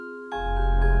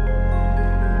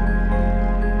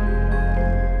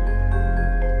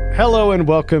Hello and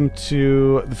welcome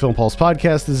to the Film Pulse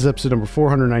podcast. This is episode number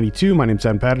 492. My name's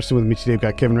Adam Patterson. With me today, we've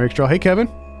got Kevin Rakestraw. Hey, Kevin.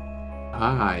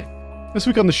 Hi. This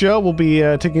week on the show, we'll be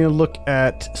taking a look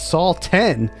at Saw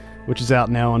 10, which is out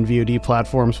now on VOD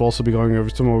platforms. We'll also be going over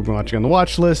some of what we've been watching on the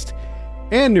watch list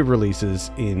and new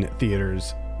releases in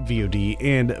theaters, VOD,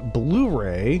 and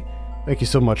Blu-ray. Thank you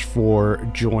so much for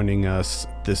joining us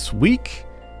this week.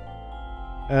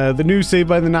 The new Saved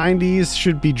by the 90s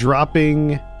should be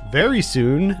dropping very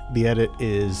soon. The edit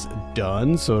is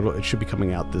done, so it should be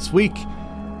coming out this week.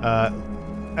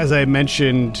 As I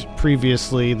mentioned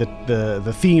previously,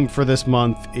 the theme for this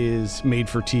month is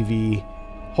made-for-TV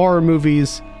horror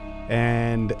movies,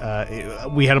 and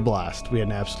we had a blast. We had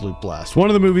an absolute blast. One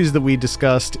of the movies that we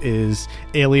discussed is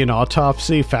Alien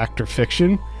Autopsy: Fact or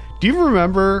Fiction. Do you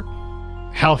remember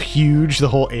how huge the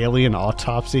whole Alien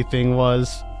Autopsy thing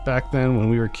was back then when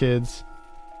we were kids?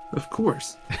 Of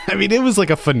course. I mean, it was like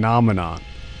a phenomenon.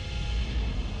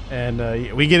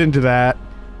 And we get into that.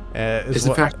 Is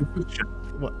it fact or fiction?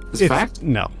 Is it fact?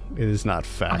 No, it is not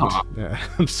fact.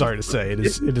 I'm sorry to say, it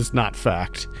is not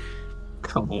fact.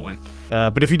 Come on.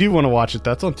 But if you do want to watch it,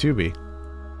 that's on Tubi.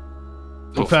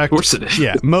 In fact, of course it is.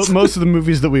 Yeah, most of the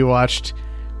movies that we watched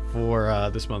for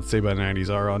this month's Saved by the 90s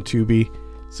are on Tubi.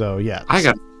 So yeah,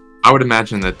 I would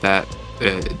imagine that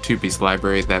Tubi's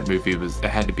library, that movie it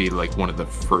had to be like one of the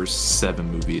first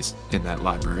 7 movies in that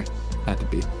library. Had to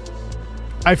be.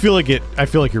 I feel like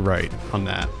you're right on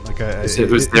that. Like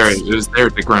it was there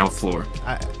at the ground floor.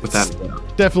 Without a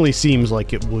doubt. Definitely seems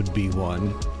like it would be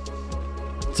one.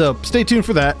 So stay tuned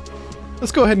for that.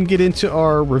 Let's go ahead and get into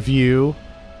our review.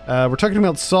 We're talking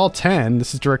about Saw 10.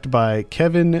 This is directed by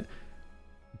Kevin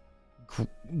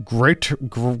Greutert.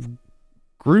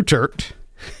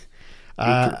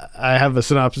 I have a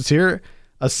synopsis here.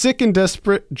 A sick and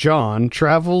desperate John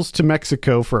travels to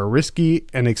Mexico for a risky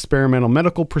and experimental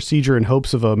medical procedure in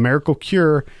hopes of a miracle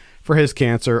cure for his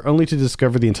cancer, only to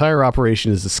discover the entire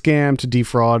operation is a scam to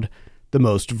defraud the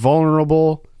most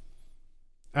vulnerable.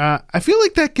 I feel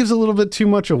like that gives a little bit too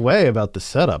much away about the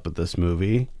setup of this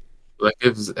movie. That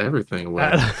gives everything away.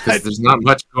 Because there's not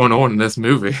much going on in this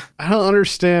movie. I don't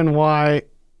understand why.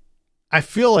 I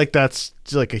feel like that's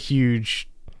like a huge...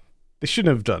 They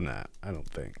shouldn't have done that, I don't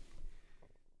think.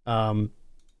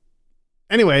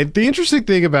 Anyway, the interesting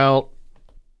thing about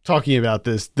talking about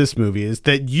this movie is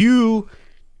that you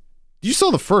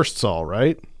saw the first Saw,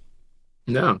 right?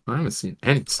 No, I haven't seen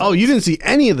any Saw. Oh, you didn't see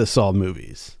any of the Saw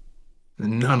movies?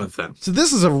 None of them. So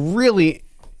this is a really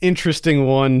interesting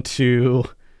one to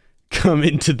come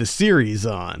into the series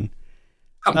on.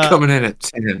 I'm coming in at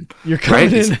 10. You're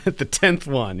coming in at the 10th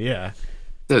one, yeah.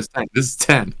 This is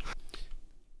 10.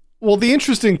 Well, the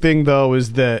interesting thing, though,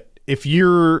 is that if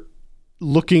you're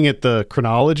looking at the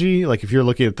chronology, like if you're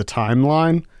looking at the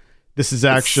timeline, this is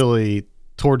actually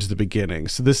towards the beginning.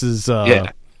 So this is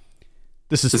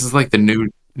this is like the new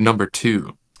number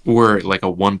 2 or like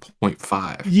a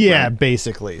 1.5. Yeah, right?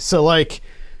 Basically. So like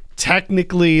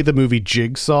technically the movie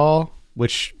Jigsaw,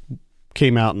 which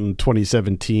came out in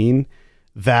 2017,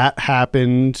 that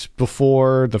happened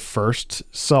before the first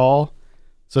Saw.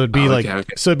 So it'd be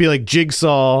So it'd be like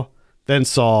Jigsaw, then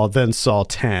Saw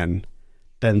 10,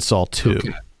 then Saw 2.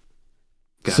 Okay.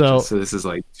 Gotcha. So this is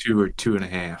like 2 or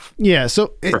 2.5. Yeah.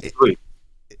 So 3.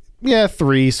 Yeah,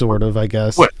 3 sort of, I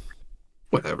guess.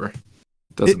 Whatever.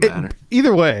 Doesn't matter.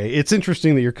 Either way, it's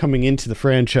interesting that you're coming into the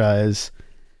franchise.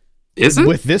 Is it?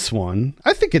 With this one?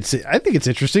 I think it's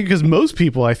interesting because most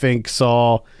people, I think,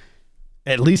 saw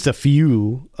at least a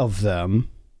few of them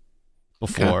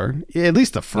before. Okay. Yeah, at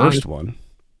least the first one.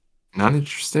 Not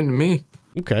interesting to me.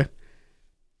 Okay.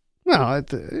 Well, I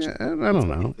don't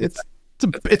know. It's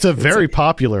a very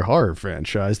popular horror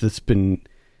franchise that's been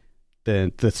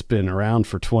around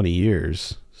for 20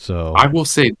 years. So I will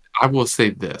say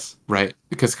this, right?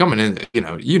 Because coming in,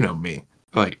 you know me.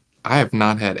 Like, I have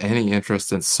not had any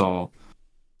interest in Saw,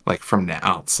 like, from the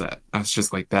outset. I was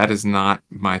just like, that is not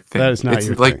my thing. That is not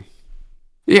your thing.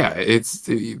 Yeah,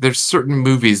 there's certain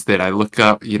movies that I look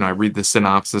up, I read the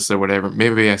synopsis or whatever.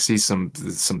 Maybe I see some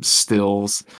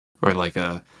stills or like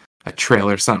a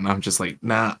trailer or something. I'm just like,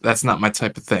 nah, that's not my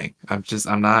type of thing. I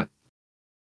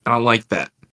don't like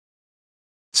that.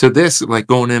 So this, like,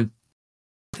 going in,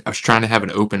 I was trying to have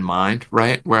an open mind,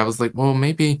 right? Where I was like, well,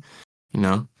 maybe,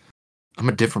 I'm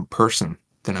a different person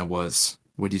than I was.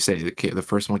 What'd you say? The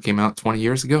first one came out 20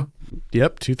 years ago?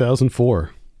 Yep,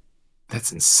 2004.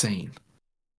 That's insane.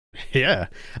 Yeah.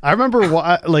 I remember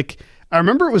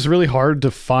it was really hard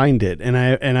to find it, and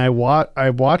I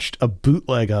watched a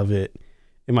bootleg of it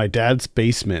in my dad's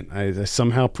basement. I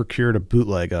somehow procured a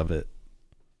bootleg of it.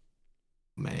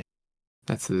 Man.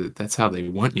 That's how they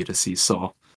want you to see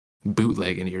Saw,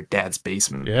 bootleg in your dad's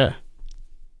basement. Yeah.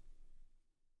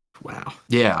 Wow.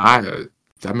 Yeah,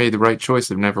 I made the right choice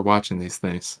of never watching these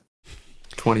things.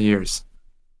 20 years.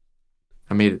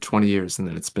 I made it 20 years, and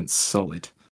then it's been sullied.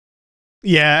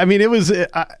 Yeah, I mean, it was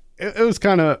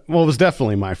kind of, well, it was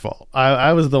definitely my fault.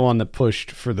 I was the one that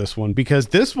pushed for this one, because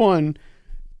this one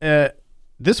is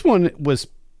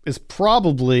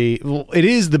probably, well, it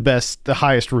is the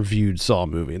highest reviewed Saw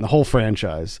movie in the whole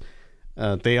franchise.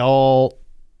 They all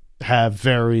have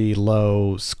very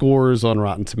low scores on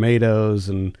Rotten Tomatoes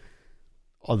and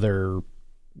other,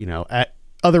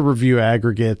 other review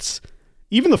aggregates.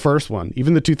 Even the first one,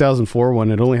 even the 2004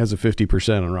 one, it only has a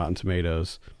 50% on Rotten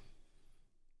Tomatoes.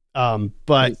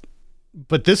 But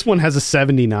this one has a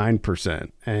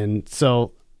 79%. And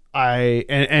so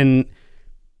and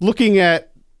looking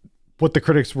at what the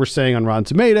critics were saying on Rotten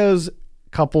Tomatoes,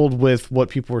 coupled with what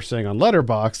people were saying on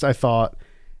Letterboxd, I thought,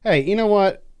 hey, you know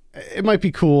what? It might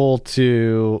be cool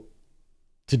to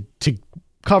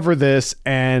cover this,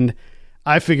 and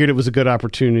I figured it was a good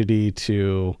opportunity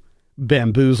to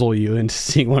bamboozle you into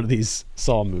seeing one of these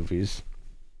Saw movies.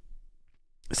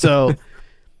 So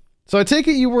I take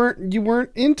it you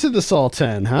weren't into the Saw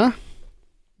 10, huh?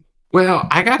 Well,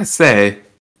 I gotta say,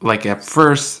 like, at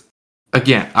first,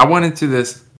 again, I went into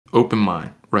this open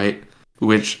mind, right?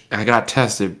 Which I got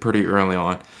tested pretty early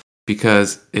on,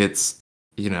 because it's,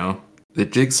 the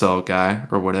Jigsaw guy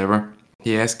or whatever,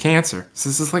 he has cancer. So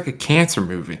this is like a cancer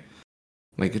movie.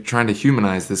 Like, trying to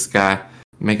humanize this guy,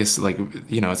 make us like,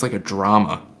 it's like a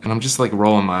drama. And I'm just like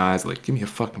rolling my eyes, like, give me a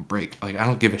fucking break. Like, I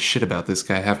don't give a shit about this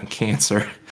guy having cancer.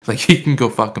 Like, he can go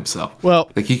fuck himself. Well,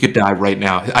 like, he could die right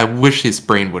now. I wish his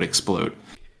brain would explode,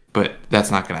 but that's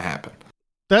not going to happen.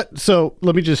 So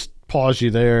let me just pause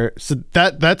you there. So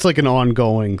that's like an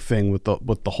ongoing thing with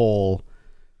the whole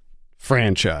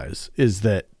franchise, is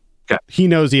that he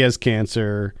knows he has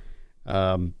cancer.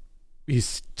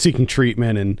 He's seeking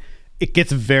treatment, and it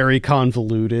gets very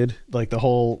convoluted, like the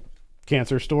whole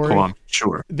cancer story. Oh, I'm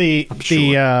sure. The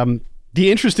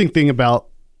interesting thing about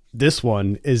this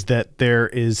one is that there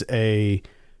is a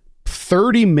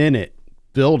 30-minute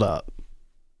build-up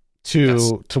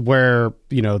to where,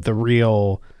 the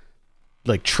real,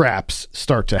 like, traps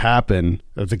start to happen,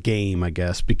 or the game, I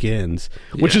guess, begins,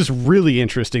 which is really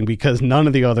interesting, because none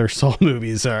of the other Saw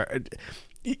movies are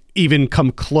even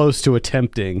come close to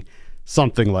attempting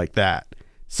something like that.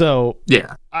 So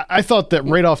yeah, I thought that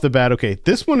right off the bat, okay,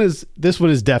 this one is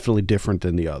definitely different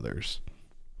than the others.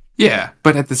 Yeah,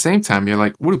 but at the same time, you're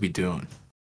like, what are we doing?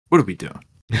 What are we doing?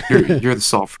 You're the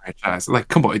Saw franchise. Like,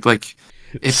 come on, like,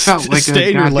 it felt like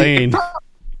stay in your lane.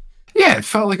 It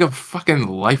felt like a fucking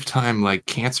Lifetime, like,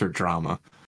 cancer drama.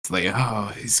 It's like,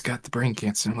 oh, he's got the brain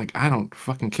cancer. I'm like, I don't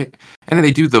fucking care. And then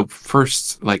they do the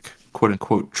first, like, quote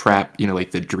unquote trap,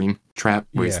 like the dream trap,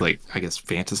 where he's like, I guess,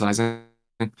 fantasizing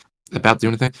about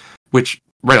doing a thing, which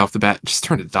right off the bat just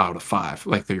turned it dial to 5,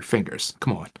 like they're your fingers.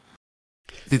 Come on.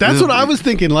 That's what I was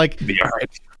thinking. Like,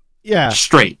 yeah,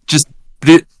 straight, just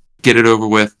get it over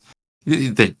with.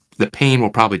 The pain will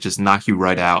probably just knock you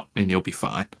right out, and you'll be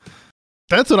fine.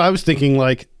 That's what I was thinking.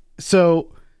 Like,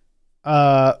 so,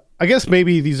 I guess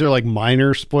maybe these are like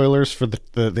minor spoilers for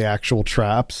the actual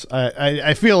traps.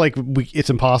 I feel like it's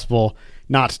impossible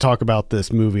not to talk about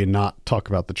this movie and not talk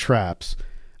about the traps.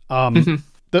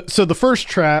 So the first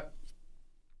trap,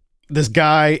 this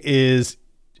guy is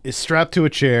strapped to a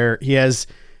chair. He has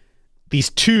these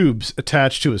tubes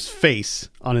attached to his face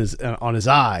on his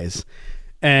eyes,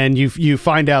 and you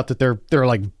find out that they're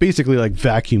like basically like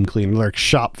vacuum cleaner, like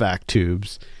shop vac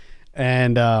tubes,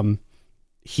 and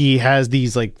he has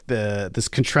these like this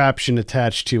contraption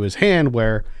attached to his hand,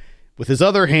 where with his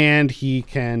other hand he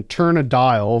can turn a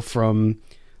dial from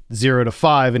 0 to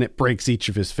 5, and it breaks each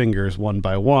of his fingers one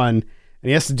by one. And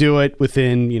he has to do it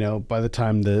within, by the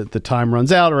time the time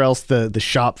runs out, or else the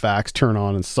shop vacs turn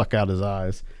on and suck out his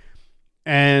eyes.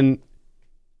 And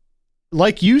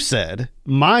like you said,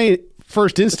 my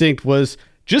first instinct was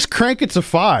just crank it to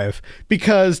 5,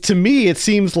 because to me it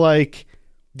seems like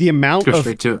the amount Go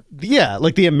straight to it.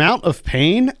 Like the amount of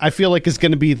pain I feel like is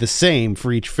going to be the same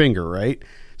for each finger, right?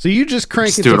 So you just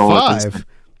crank it to 5.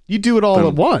 You do it all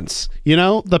at once.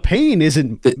 The pain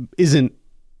isn't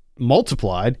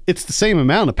multiplied. It's the same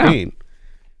amount of pain.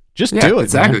 Just do it,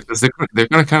 exactly, because they're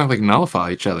going to kind of like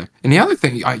nullify each other. And the other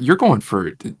thing, you're going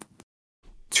for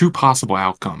 2 possible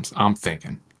outcomes, I'm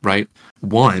thinking, right?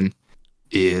 One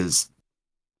is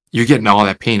you're getting all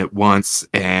that pain at once,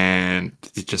 and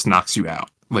it just knocks you out.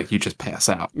 Like, you just pass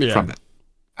out from it.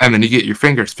 And then you get your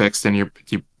fingers fixed, and you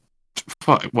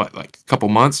like a couple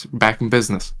months back in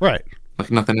business. Right.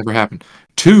 Like nothing ever happened.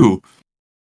 2,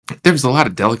 there's a lot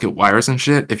of delicate wires and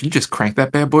shit. If you just crank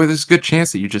that bad boy, there's a good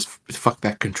chance that you just fuck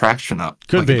that contraction up.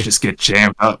 Could be. You just get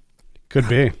jammed up. Could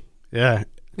be. Yeah.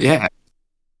 Yeah.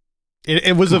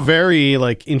 It was a very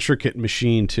like intricate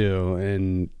machine too,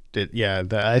 and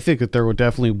I think that there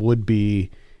would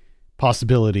be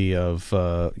possibility of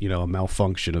a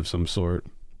malfunction of some sort.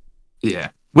 Yeah.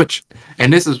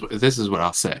 And this is what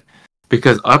I'll say,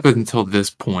 because up until this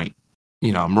point,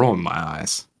 I'm rolling my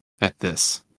eyes at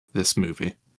this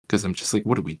movie because I'm just like,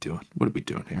 what are we doing? What are we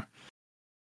doing here?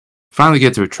 Finally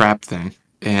get to a trap thing,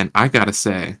 and I gotta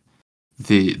say,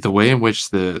 the way in which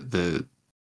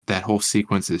that whole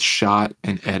sequence is shot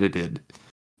and edited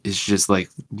is just like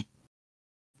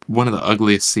one of the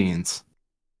ugliest scenes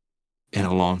in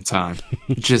a long time.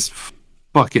 Just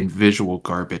fucking visual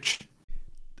garbage.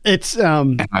 It's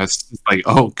and I was just like,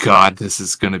 oh god, this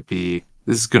is gonna be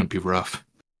rough.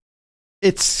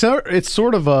 It's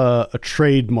sort of a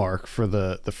trademark for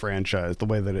the franchise, the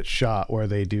way that it's shot, where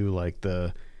they do like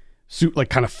the suit, like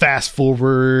kind of fast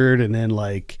forward and then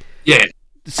like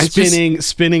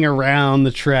spinning around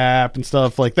the trap and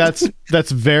stuff like that's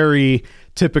very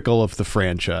typical of the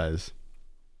franchise.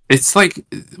 It's like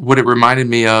what it reminded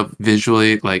me of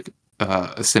visually, like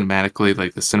cinematically,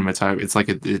 like the cinematography. It's like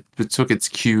it took its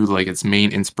cue, like its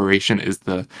main inspiration is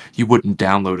you wouldn't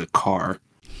download a car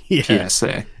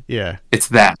PSA. Yeah, it's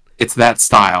that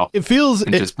style. It feels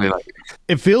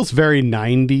it feels very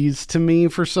 90s to me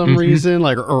for some reason,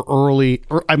 like or early.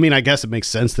 Or I mean, I guess it makes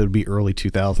sense that it would be early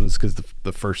 2000s because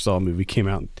the first Saw movie came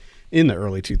out in the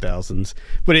early 2000s.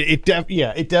 But it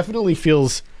definitely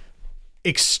feels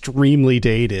extremely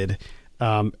dated.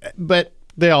 But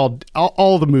they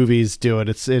all the movies do it.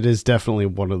 It is definitely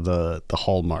one of the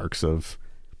hallmarks of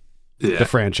the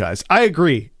franchise. I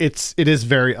agree. It is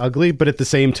very ugly, but at the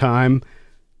same time,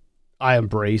 I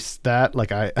embrace that.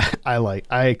 Like I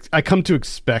come to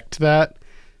expect that.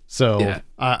 So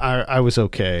I was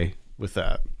okay with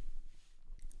that.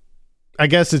 I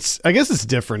guess it's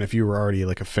different if you were already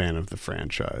like a fan of the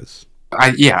franchise.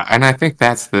 And I think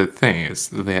that's the thing is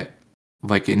that,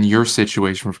 like in your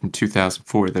situation from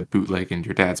 2004, that bootleg in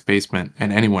your dad's basement,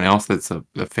 and anyone else that's a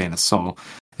fan of Saw,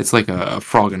 it's like a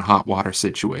frog in hot water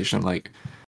situation. Like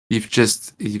it's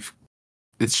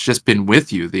just been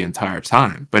with you the entire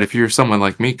time. But if you're someone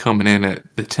like me coming in at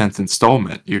the 10th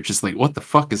installment, you're just like, what the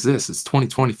fuck is this? It's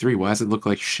 2023. Why does it look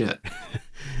like shit?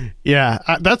 Yeah,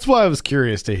 that's why I was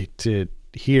curious to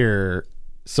hear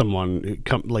someone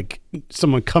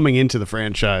coming into the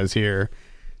franchise here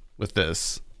with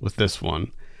this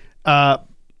one.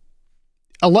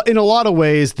 In a lot of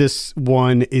ways, this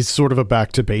one is sort of a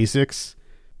back to basics.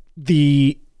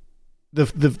 The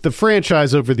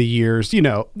franchise over the years,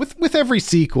 with every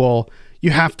sequel,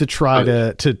 you have to try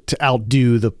to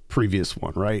outdo the previous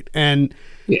one, right? And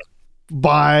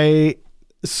by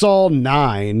Saw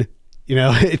 9,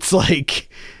 it's like,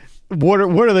 what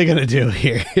are they going to do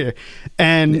here?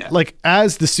 And like,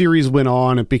 as the series went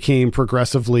on, it became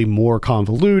progressively more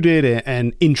convoluted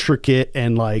and intricate,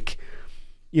 and like,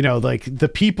 like the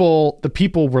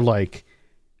people were like,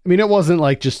 I mean, it wasn't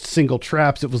like just single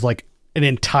traps. It was like an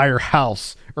entire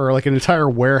house or like an entire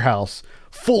warehouse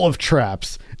full of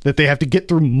traps that they have to get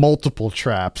through multiple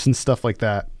traps and stuff like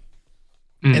that.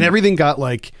 And everything got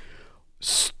like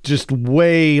just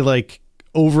way like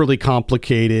overly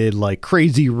complicated, like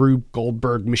crazy Rube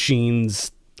Goldberg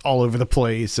machines all over the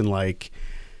place. And like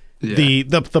the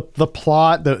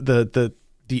plot, the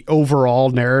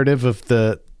overall narrative of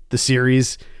the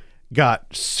series got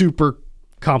super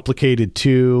complicated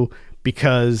too,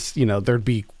 because, there'd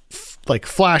be like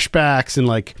flashbacks and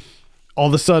like all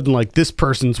of a sudden like this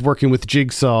person's working with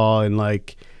Jigsaw, and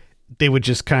like they would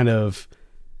just kind of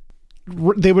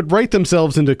they would write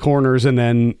themselves into corners and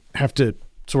then have to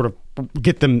sort of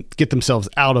get themselves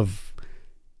out of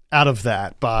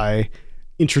that by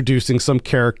introducing some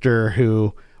character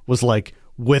who was like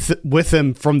with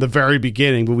them from the very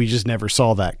beginning, but we just never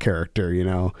saw that character,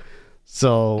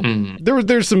 So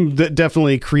there's some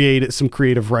definitely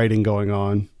creative writing going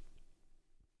on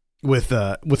with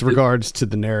regards to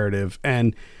the narrative.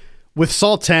 And with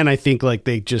Saw 10, I think like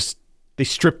they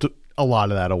stripped a lot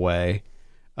of that away.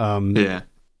 They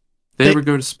ever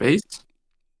go to space?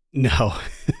 No.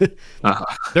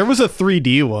 There was a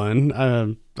 3D one.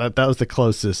 That was the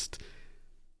closest.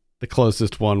 The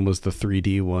closest one was the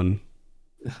 3D one.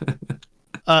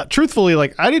 Truthfully,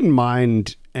 like I didn't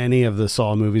mind any of the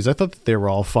Saw movies. I thought that they were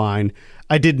all fine.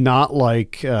 I did not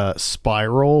like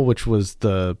Spiral, which was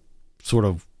the sort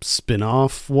of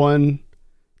spin-off one,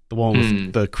 the one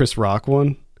with the Chris Rock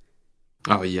one.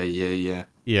 Oh yeah.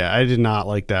 Yeah, I did not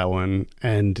like that one.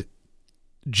 And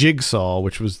Jigsaw,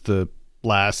 which was the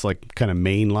last like kind of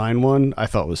mainline one I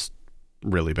thought was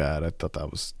really bad. I thought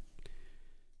that was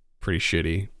pretty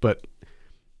shitty. But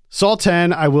Saw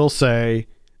 10, I will say,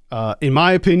 in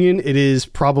my opinion, it is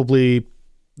probably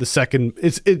the second.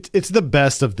 It's the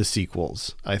best of the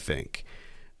sequels, I think.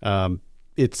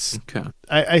 It's Okay.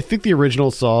 I think the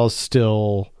original Saw is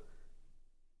still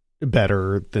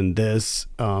better than this,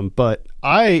 but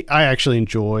I actually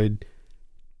enjoyed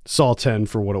Saw 10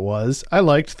 for what it was. I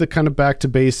liked the kind of back to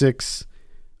basics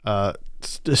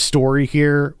story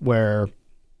here, where,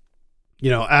 you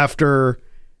know, after,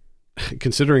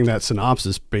 considering that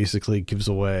synopsis basically gives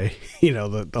away, you know,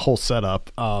 the whole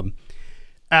setup,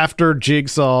 after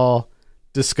Jigsaw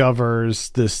discovers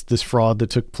this fraud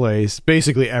that took place,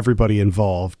 basically everybody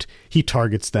involved, he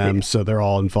targets them, so they're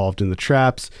all involved in the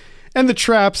traps. And the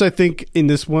traps, I think, in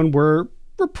this one were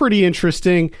pretty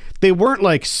interesting. They weren't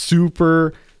like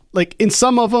super, like in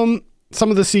some of them, some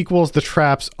of the sequels, the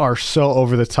traps are so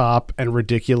over the top and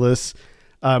ridiculous.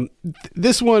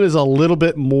 This one is a little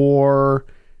bit more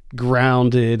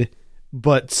grounded,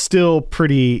 but still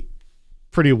pretty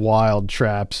wild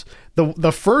traps.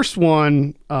 The first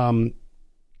one,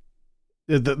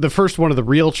 the first one of the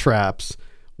real traps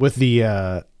with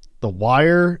the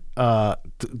wire,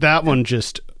 that one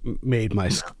just made my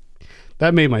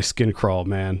skin crawl,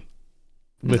 man.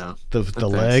 With the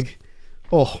leg.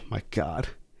 Oh my God.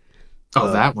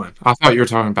 Oh, that one. I thought you were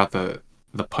talking about the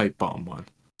pipe bomb one.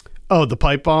 Oh, the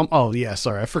pipe bomb. Oh yeah.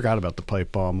 Sorry. I forgot about the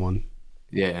pipe bomb one.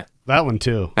 Yeah. That one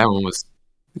too. That one was,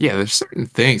 yeah, there's certain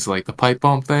things like the pipe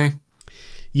bomb thing.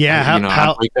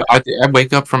 Yeah. I'd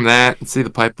wake up from that and see the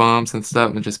pipe bombs and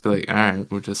stuff and just be like, all right,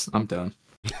 I'm done.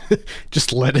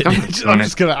 Just let it. I'm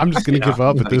just gonna give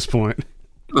up at this point.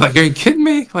 Like, are you kidding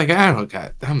me? Like,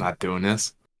 I'm not doing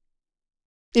this.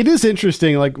 It is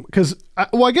interesting, like, because,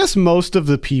 I guess most of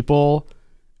the people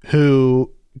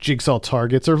who Jigsaw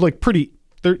targets are like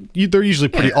they're usually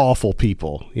pretty awful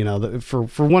people, you know, for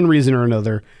one reason or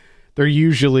another. They're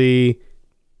usually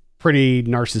pretty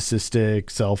narcissistic,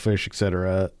 selfish,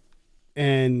 etc.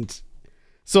 And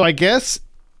so I guess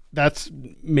that's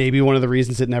maybe one of the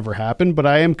reasons it never happened, but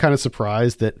I am kind of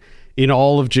surprised that in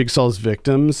all of Jigsaw's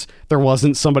victims, there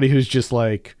wasn't somebody who's just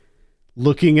like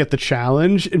looking at the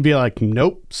challenge and be like,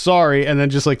 nope, sorry, and then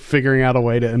just like figuring out a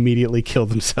way to immediately kill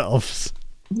themselves.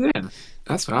 Yeah,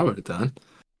 that's what I would have done.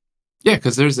 Yeah,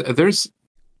 because there's,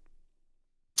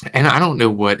 and I don't know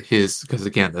what because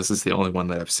again, this is the only one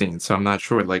that I've seen, so I'm not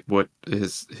sure like what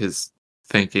his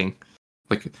thinking.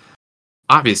 Like,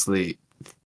 obviously,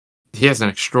 he has an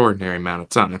extraordinary amount of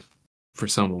time for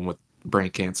someone with brain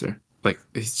cancer. Like,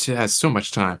 he just has so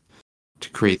much time to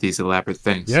create these elaborate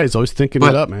things. Yeah, he's always thinking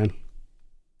it up, man.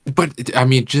 But I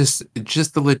mean, just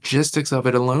the logistics of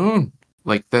it alone,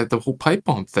 like the whole pipe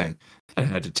bomb thing, it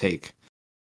had to take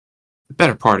the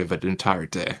better part of an entire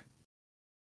day,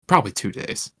 probably 2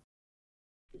 days.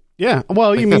 Yeah,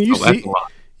 well, like,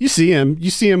 you see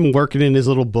him working in his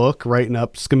little book, writing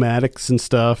up schematics and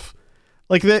stuff.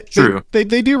 Like that. True. They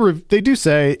do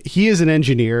say he is an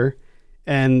engineer,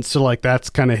 and so like that's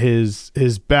kind of his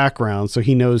background. So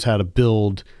he knows how to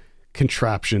build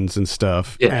contraptions and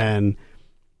stuff. Yeah. And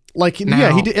like, he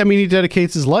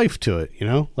dedicates his life to it. You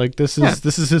know, like this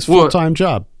is his full-time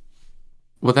job.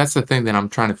 Well, that's the thing that I'm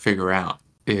trying to figure out.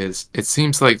 Is it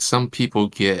seems like some people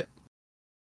get,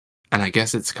 and I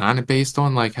guess it's kind of based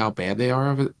on like how bad they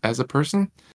are as a person.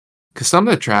 Because some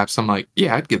of the traps, I'm like,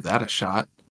 yeah, I'd give that a shot.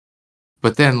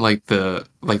 But then like the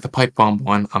pipe bomb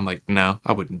one, I'm like, no,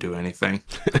 I wouldn't do anything.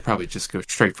 I'd probably just go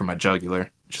straight for my jugular,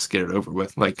 just get it over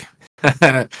with. Like,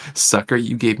 sucker,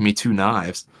 you gave me 2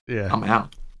 knives. Yeah, I'm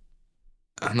out.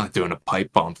 I'm not doing a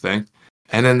pipe bomb thing.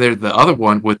 And then there's the other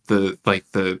one with the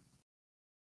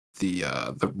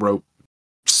rope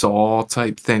saw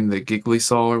type thing, the giggly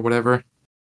saw or whatever.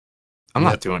 I'm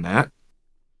not doing that.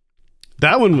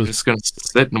 That one was I'm just going to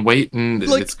sit and wait, and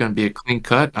like, it's going to be a clean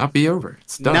cut. I'll be over.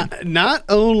 It's done. Not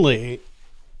only,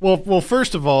 well,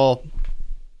 first of all,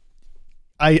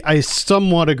 I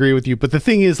somewhat agree with you, but the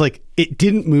thing is, like, it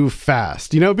didn't move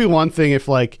fast. You know, it'd be one thing if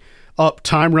like,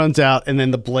 time runs out and then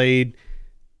the blade,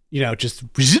 you know, just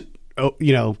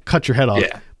cut your head off.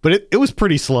 Yeah. But it was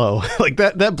pretty slow. Like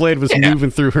that blade was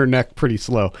moving through her neck pretty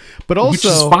slow. But also, which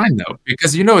is fine though,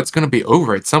 because you know it's going to be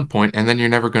over at some point, and then you're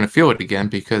never going to feel it again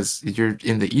because you're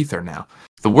in the ether now.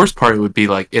 The worst part would be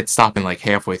like it stopping like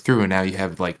halfway through, and now you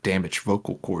have like damaged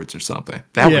vocal cords or something.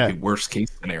 That would be worst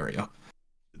case scenario.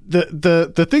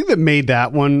 The thing that made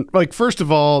that one, like, first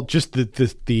of all, just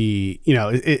the you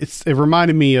know, it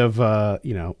reminded me of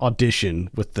Audition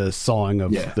with the sawing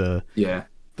of the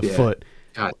foot.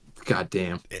 God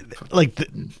damn. Like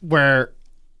where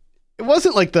it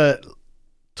wasn't like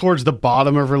towards the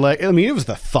bottom of her leg. I mean, it was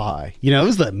the thigh. You know, it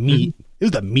was the meat. It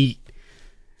was the meat.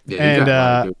 Yeah,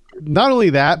 And not only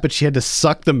that, but she had to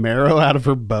suck the marrow out of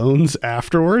her bones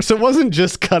afterwards. So it wasn't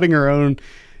just cutting her own,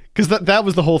 because that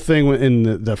was the whole thing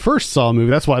in the first Saw movie.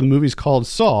 That's why the movie's called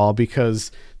Saw,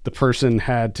 because the person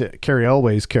had to, Carrie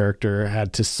Elway's character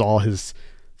had to saw his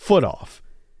foot off.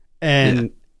 And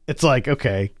it's like,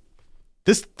 okay,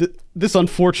 this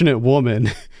unfortunate woman,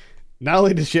 not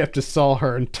only does she have to saw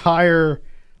her entire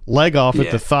leg off at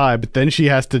the thigh, but then she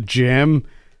has to jam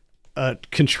a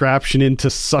contraption in to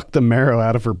suck the marrow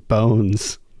out of her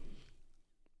bones.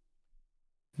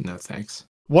 No thanks.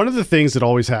 One of the things that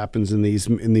always happens in these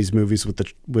movies with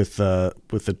the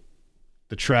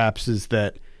traps is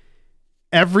that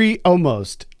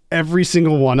almost every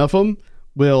single one of them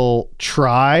will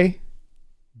try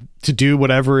to do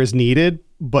whatever is needed,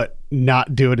 but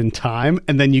not do it in time.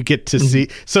 And then you get to see,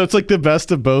 so it's like the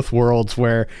best of both worlds,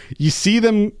 where you see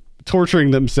them torturing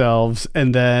themselves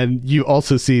and then you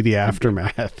also see the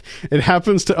aftermath. It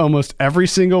happens to almost every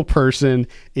single person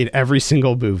in every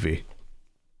single movie.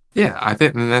 Yeah, I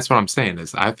think, and that's what I'm saying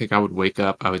is, I think I would wake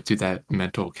up, I would do that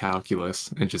mental calculus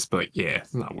and just be like, yeah,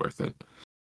 it's not worth it.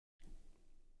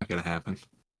 Not gonna happen.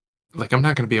 Like, I'm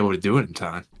not gonna be able to do it in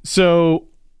time. So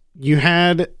you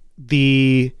had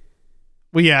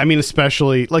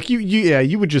especially like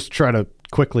you would just try to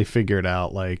quickly figure it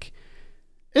out. Like,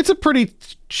 it's a pretty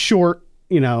short,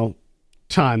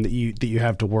 time that you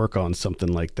have to work on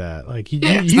something like that. Like, he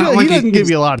doesn't give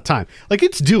you a lot of time. Like,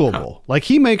 it's doable. Like,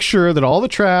 he makes sure that all the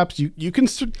traps you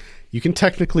can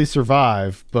technically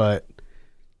survive, but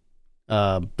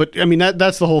I mean,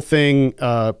 that's the whole thing.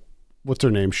 What's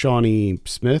her name? Shawnee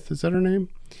Smith, is that her name?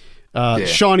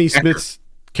 Shawnee Smith's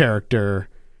character,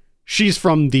 she's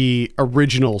from the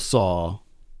original Saw,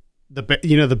 the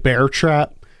bear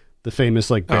trap, the famous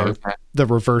the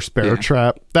reverse bear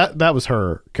trap. That was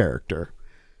her character.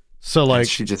 So like, and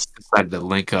she just decided to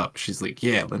link up. She's like,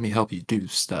 yeah, let me help you do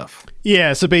stuff.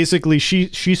 Yeah. So basically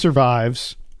she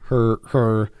survives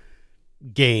her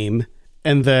game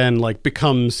and then like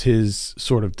becomes his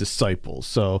sort of disciple.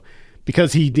 So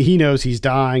because he knows he's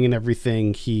dying and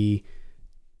everything, he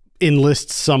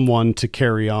enlists someone to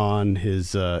carry on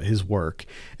his work.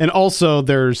 And also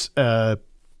there's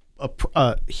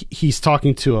he's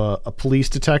talking to a police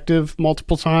detective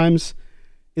multiple times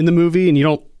in the movie, and you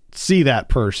don't see that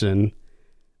person,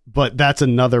 but that's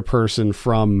another person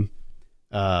from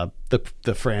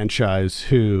the franchise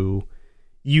who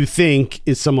you think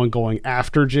is someone going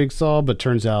after Jigsaw, but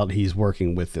turns out he's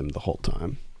working with him the whole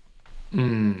time.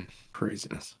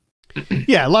 Craziness.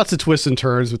 Yeah, lots of twists and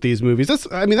turns with these movies. That's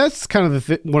kind of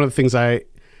one of the things I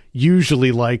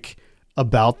usually like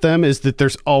about them, is that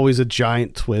there's always a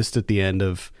giant twist at the end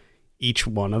of each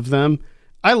one of them.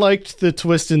 I liked the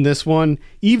twist in this one,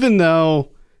 even though,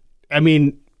 I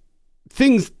mean,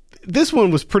 this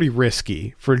one was pretty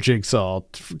risky for Jigsaw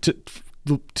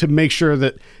to make sure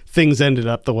that things ended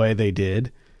up the way they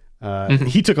did.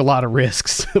 He took a lot of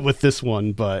risks with this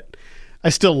one, but I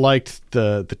still liked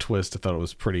the twist. I thought it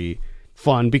was pretty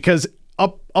fun because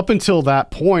up until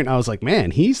that point, I was like,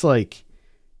 man, he's like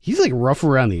rough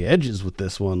around the edges with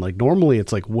this one. Like, normally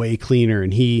it's like way cleaner,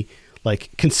 and he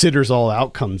like considers all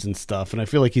outcomes and stuff. And I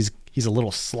feel like he's a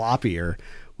little sloppier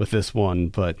with this one,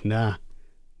 but nah,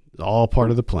 it's all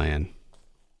part of the plan.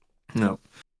 No,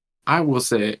 I will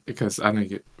say, because I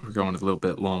think we're going a little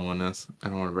bit long on this. I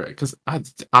don't want to, because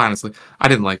honestly, I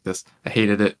didn't like this. I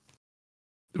hated it.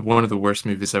 One of the worst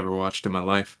movies I ever watched in my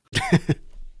life.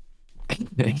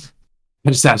 I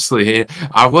just absolutely hate it.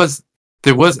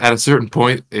 There was at a certain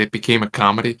point, it became a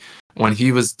comedy when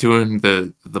he was doing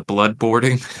the blood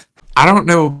boarding. I don't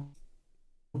know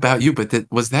about you, but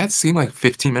was that scene like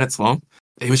 15 minutes long?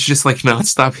 It was just like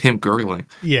nonstop him gurgling.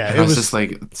 Yeah, and I was just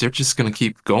like, they're just gonna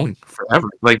keep going forever.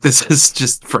 Like, this is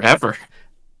just forever.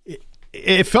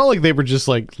 It felt like they were just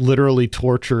like literally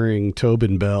torturing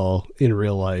Tobin Bell in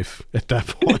real life at that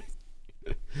point.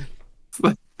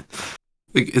 like,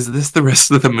 is this the rest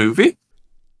of the movie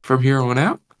from here on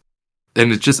out?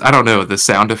 And it just, I don't know, the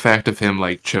sound effect of him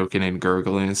like choking and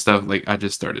gurgling and stuff, like I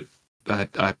just started,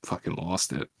 I fucking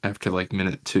lost it after like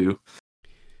minute 2.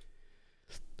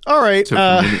 All right,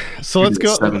 so let's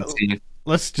go. 17.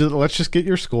 Let's just get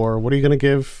your score. What are you going to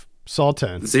give Saw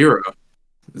 10? 0.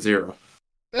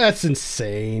 That's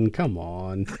insane. Come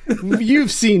on.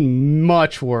 You've seen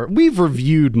much worse. We've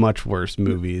reviewed much worse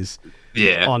movies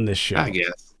on this show. I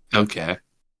guess. Okay.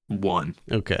 1.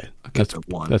 Okay. That's a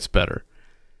 1. That's better.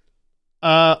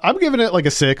 I'm giving it like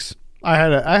a 6. I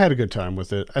had a good time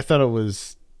with it. I thought it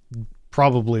was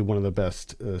probably one of the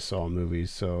best Saw movies.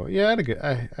 So yeah,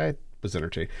 I was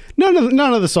entertaining. None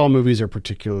of the Saw movies are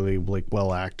particularly like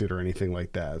well acted or anything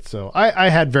like that. So I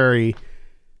had very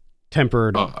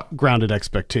tempered, grounded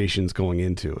expectations going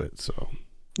into it. So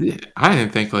yeah, I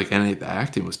didn't think like any of the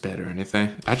acting was bad or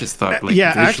anything. I just thought like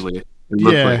visually it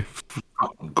looked like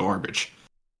fucking garbage.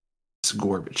 It's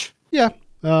garbage. Yeah,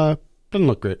 doesn't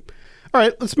look great. All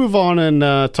right, let's move on and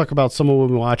talk about someone we've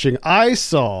been watching. I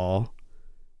saw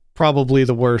probably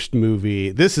the worst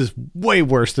movie. This is way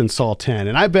worse than Saw 10,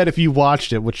 and I bet if you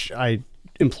watched it, which I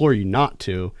implore you not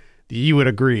to, you would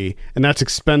agree. And that's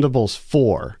Expendables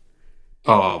 4.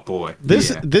 Oh boy,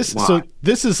 this is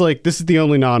the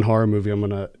only non-horror movie I'm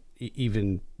gonna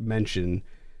even mention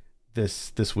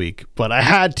this week, but I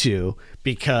had to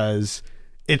because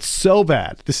it's so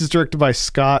bad. This is directed by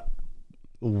Scott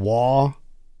Waugh.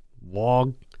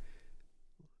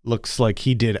 Looks like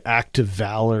he did Act of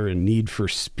Valor and Need for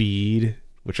Speed,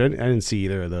 which I didn't see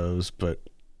either of those, but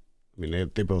I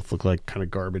mean they both look like kind of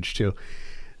garbage too.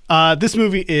 This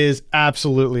movie is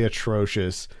absolutely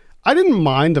atrocious. I didn't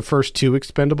mind the first two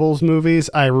Expendables movies.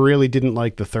 I really didn't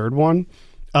like the third one.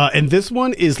 And this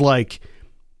one is like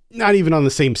not even on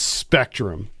the same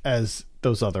spectrum as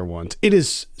those other ones. It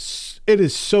is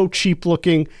so cheap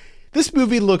looking. This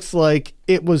movie looks like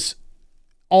it was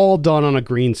all done on a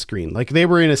green screen. Like they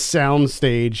were in a sound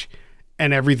stage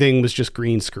and everything was just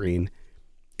green screen.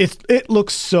 It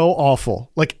looks so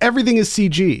awful. Like everything is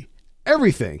CG.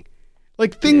 Everything.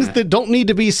 Like things that don't need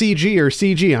to be CG or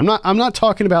CG. I'm not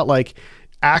talking about like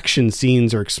action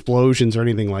scenes or explosions or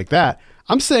anything like that.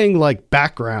 I'm saying like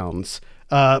backgrounds,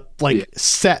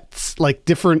 sets, like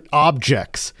different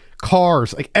objects,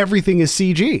 cars, like everything is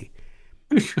CG.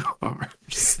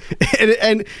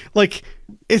 and like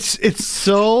it's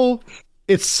so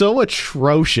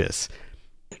atrocious.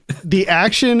 The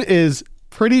action is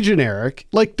pretty generic.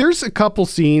 Like there's a couple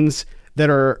scenes that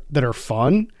are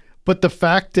fun, but the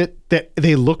fact that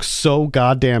they look so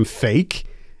goddamn fake,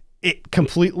 it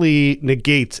completely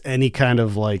negates any kind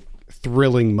of like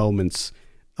thrilling moments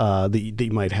that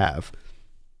you might have.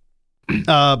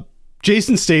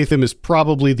 Jason Statham is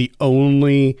probably the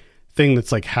only thing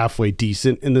that's like halfway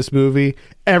decent in this movie.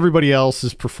 Everybody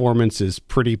else's performance is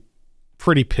pretty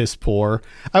piss poor.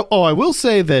 I will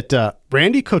say that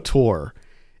Randy Couture,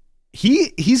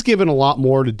 he's given a lot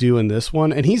more to do in this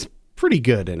one, and he's pretty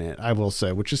good in it, I will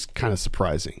say, which is kind of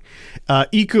surprising.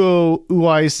 Iko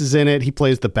Uwais is in it. He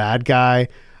plays the bad guy.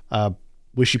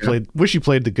 Wish he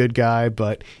played the good guy,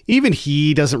 but even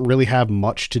he doesn't really have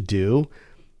much to do.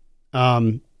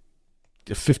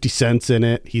 50 Cent's in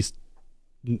it. He's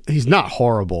not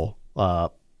horrible.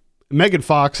 Megan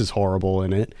Fox is horrible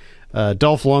in it.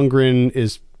 Dolph Lundgren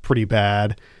is pretty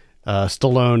bad.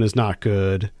 Stallone is not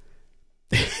good.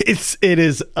 It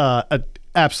is an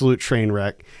absolute train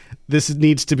wreck. This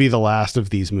needs to be the last of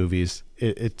these movies.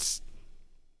 It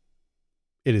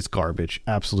is garbage.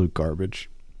 Absolute garbage.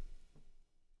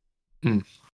 Yeah.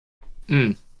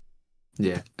 And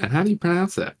how do you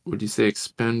pronounce that? Would you say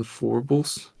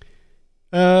Expendables?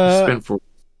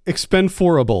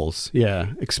 Expendables. Yeah.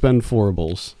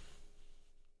 Expendables.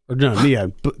 Or no, yeah.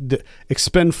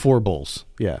 Expendables.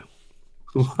 Yeah.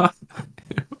 What?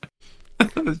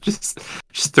 just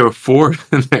throw a 4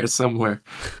 in there somewhere.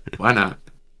 Why not?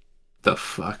 The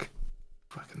fuck?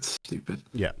 Fucking stupid.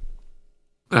 Yeah.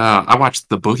 I watched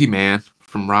The Boogeyman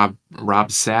from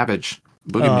Rob Savage.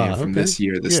 Boogeyman from this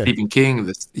year. The Stephen King.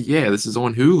 This is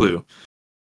on Hulu.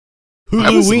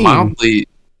 I was mildly...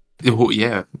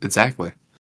 Yeah, exactly.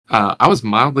 I was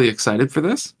mildly excited for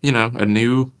this. You know, a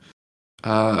new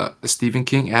Stephen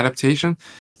King adaptation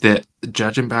that,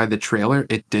 judging by the trailer,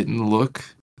 it didn't look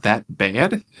that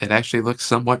bad. It actually looked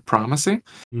somewhat promising.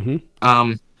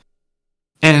 Mm-hmm.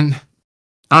 And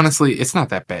honestly, it's not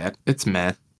that bad. It's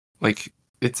meh. Like,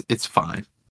 it's fine.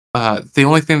 The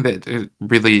only thing that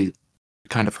really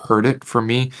kind of hurt it for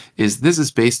me is this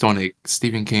is based on a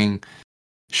Stephen King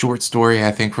short story,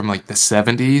 I think, from like the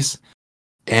 70s.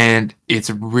 And it's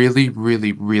really,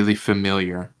 really, really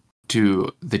familiar to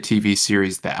the TV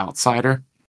series The Outsider,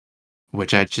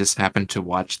 which I just happened to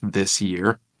watch this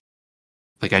year.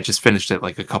 Like, I just finished it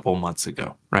like a couple months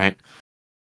ago, right?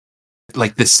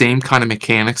 Like the same kind of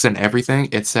mechanics and everything,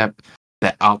 except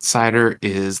The Outsider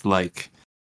is like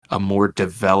a more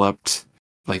developed,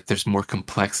 like there's more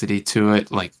complexity to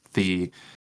it. Like the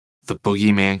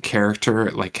boogeyman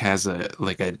character like has a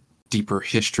deeper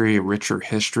history, a richer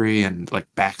history, and like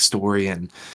backstory,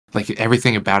 and like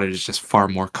everything about it is just far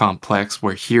more complex.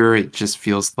 Where here it just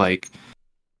feels like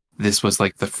this was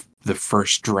like the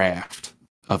first draft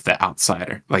of The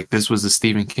Outsider. Like this was a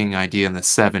Stephen King idea in the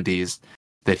 70s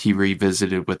that he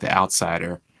revisited with The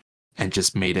Outsider and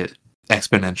just made it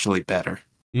exponentially better.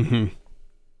 Mm-hmm.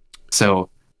 So,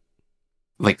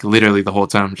 like, literally the whole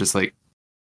time, I'm just like,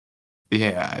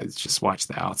 yeah, I just watch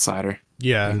The Outsider.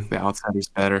 Yeah, The Outsider's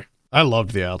better. I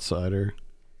loved The Outsider.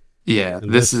 Yeah,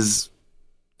 And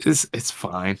it's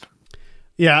fine.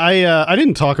 Yeah, I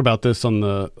didn't talk about this on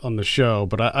the show,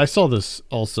 but I saw this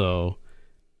also,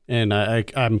 and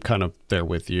I'm kind of there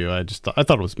with you. I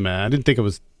thought it was mad. I didn't think it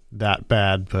was that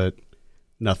bad, but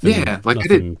nothing. Yeah, like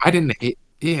nothing. I didn't hate.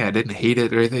 Yeah, I didn't hate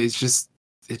it or anything.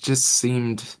 It just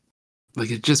seemed like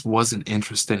it just wasn't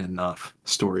interesting enough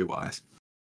story wise.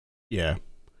 Yeah,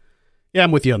 yeah,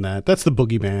 I'm with you on that. That's the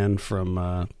Boogeyman from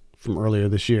earlier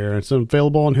this year. It's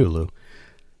available on Hulu.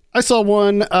 I saw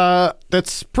one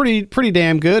that's pretty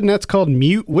damn good, and that's called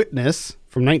Mute Witness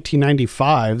from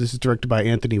 1995. This is directed by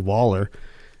Anthony Waller.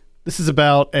 This is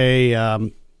about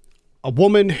a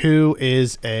woman who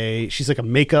is she's like a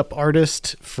makeup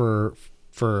artist for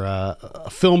a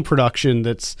film production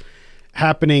that's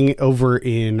happening over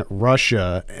in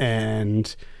Russia,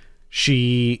 and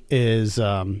she is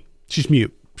she's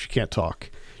mute. She can't talk.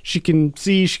 She can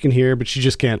see, she can hear, but she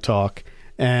just can't talk.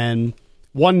 And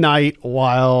one night,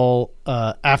 while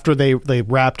after they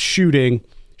wrapped shooting,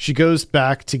 she goes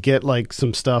back to get like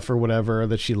some stuff or whatever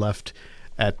that she left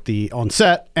on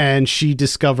set, and she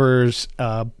discovers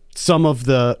some of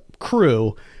the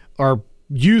crew are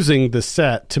using the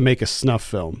set to make a snuff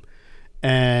film,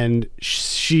 and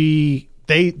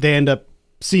they end up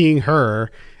seeing her,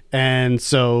 and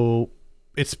so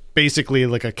it's basically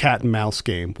like a cat and mouse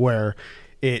game where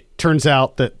it turns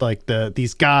out that like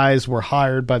these guys were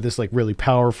hired by this like really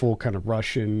powerful kind of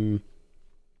Russian,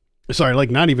 sorry, like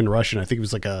not even Russian. I think it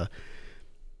was like a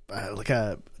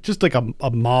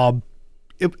mob.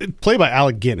 It played by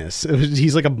Alec Guinness.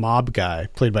 He's like a mob guy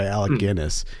played by Alec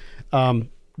Guinness. The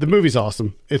movie's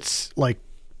awesome. It's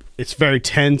very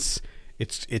tense.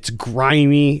 It's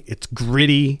grimy. It's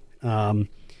gritty.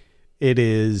 It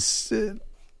is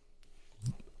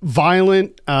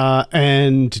violent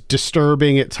and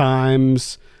disturbing at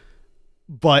times,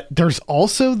 but there's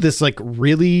also this like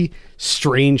really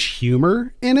strange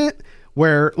humor in it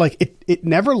where like it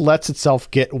never lets itself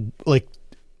get like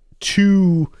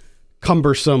too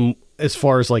cumbersome as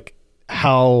far as like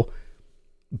how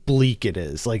bleak it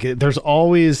is. Like there's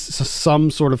always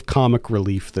some sort of comic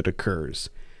relief that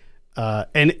occurs,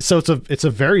 and so it's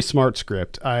a very smart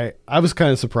script. I was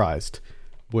kind of surprised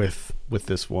with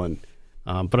this one.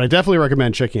 But I definitely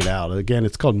recommend checking it out. Again,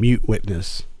 it's called Mute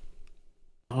Witness.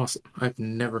 Awesome. I've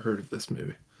never heard of this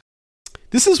movie.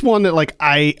 This is one that like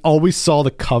I always saw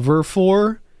the cover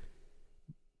for,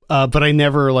 but I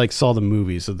never like saw the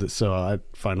movie. So I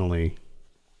finally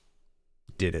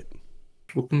did it.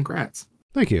 Well, congrats.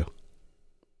 Thank you.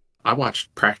 I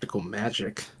watched Practical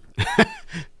Magic.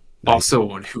 Also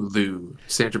on Hulu.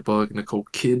 Sandra Bullock, Nicole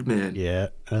Kidman. Yeah.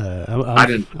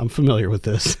 I'm familiar with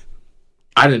this.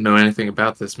 I didn't know anything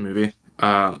about this movie.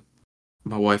 My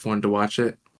wife wanted to watch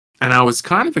it, and I was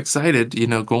kind of excited,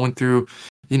 going through,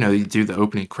 you do the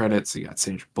opening credits. You got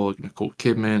Sandra Bullock, Nicole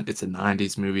Kidman. It's a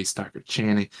 90s movie. Stockard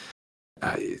Channing.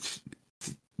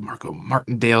 Marco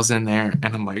Martindale's in there,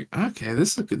 and I'm like, okay,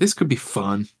 this could be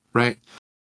fun, right?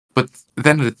 But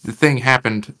then the thing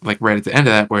happened, like right at the end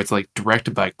of that, where it's like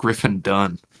directed by Griffin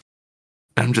Dunne.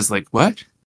 And I'm just like, what?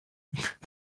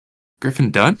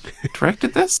 Griffin Dunne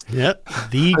directed this? Yep,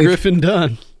 the Griffin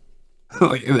Dunne.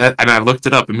 Like that, and I looked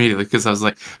it up immediately because I was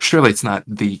like, surely it's not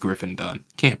the Griffin Dunne.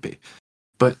 Can't be.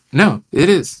 But no, it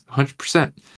is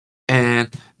 100%.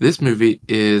 And this movie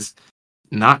is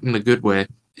not in a good way,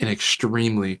 an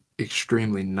extremely,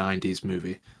 extremely 90s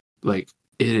movie. Like,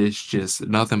 it is just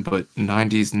nothing but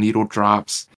 90s needle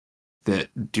drops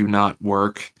that do not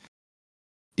work.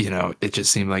 It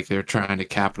just seemed like they're trying to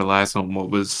capitalize on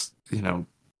what was,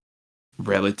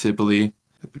 relatively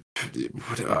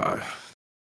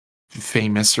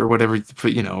famous or whatever,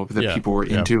 that people were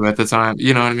into at the time.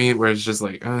 You know what I mean? Where it's just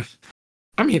like,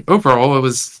 overall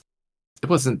it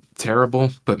wasn't terrible,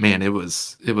 but man, it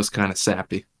was kind of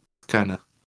sappy. Kind of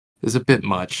is a bit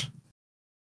much.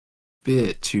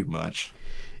 Bit too much.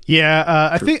 Yeah,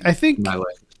 I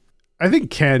think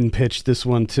Ken pitched this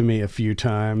one to me a few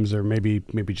times, or maybe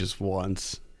just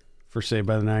once. For Saved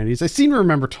by the 90s. I seem to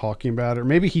remember talking about it, or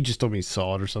maybe he just told me he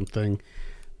saw it or something.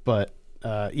 But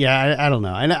I don't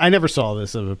know. I never saw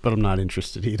this of it, but I'm not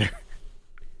interested either.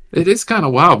 It is kind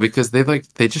of wild because they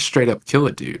just straight up kill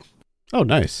a dude. Oh,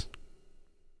 nice.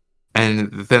 And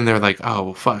then they're like, oh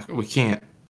well, fuck, we can't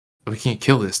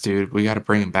kill this dude. We got to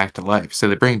bring him back to life. So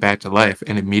they bring him back to life,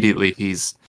 and immediately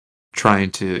he's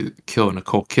trying to kill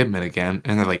Nicole Kidman again.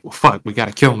 And they're like, well, fuck, we got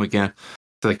to kill him again.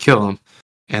 So they kill him.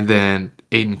 And then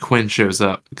Aiden Quinn shows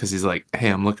up because he's like, hey,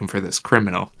 I'm looking for this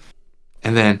criminal.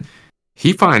 And then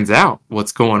he finds out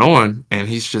what's going on, and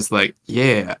he's just like,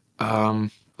 yeah,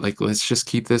 like, let's just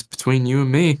keep this between you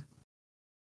and me.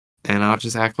 And I'll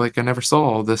just act like I never saw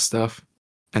all this stuff.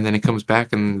 And then he comes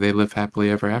back, and they live happily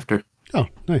ever after. Oh,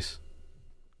 nice.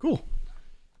 Cool.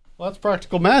 Well, that's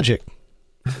practical magic.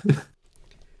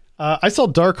 I saw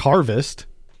Dark Harvest.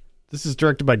 This is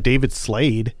directed by David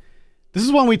Slade. This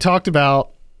is one we talked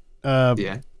about,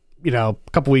 Yeah. a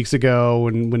couple weeks ago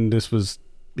when this was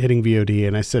hitting VOD,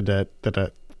 and I said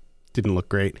that didn't look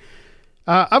great.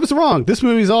 I was wrong. This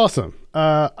movie's awesome.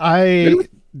 I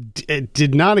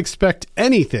did not expect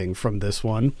anything from this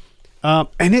one,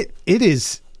 and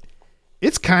it's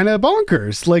kind of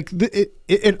bonkers. Like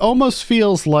it almost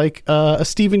feels like a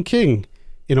Stephen King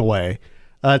in a way.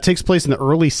 It takes place in the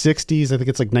early 60s. I think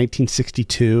it's like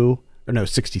 1962 or no,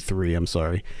 63. I'm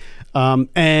sorry.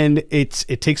 And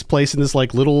it takes place in this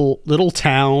like little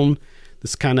town,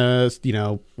 this kind of,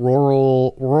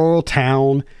 rural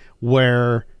town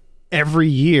where every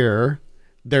year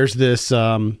there's this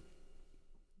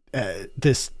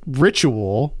this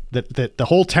ritual that the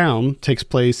whole town takes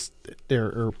place there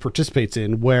or participates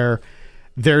in, where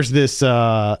there's this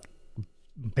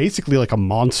basically like a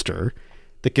monster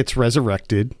that gets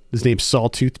resurrected. His name's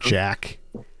Sawtooth Jack.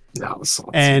 No,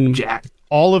 Sawtooth And Jack.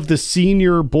 all of the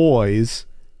senior boys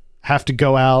have to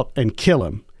go out and kill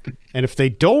him. And if they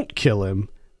don't kill him,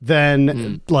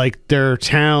 then like their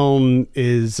town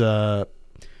is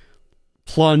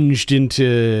plunged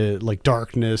into like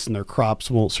darkness, and their crops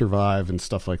won't survive and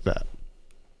stuff like that.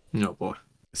 No, boy.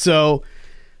 So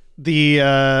the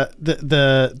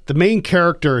main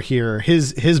character here,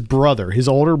 his brother, his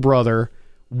older brother,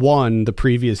 won the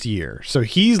previous year. So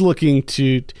he's looking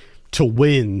to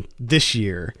win this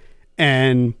year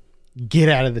and get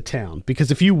out of the town,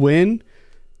 because if you win,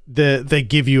 they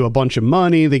give you a bunch of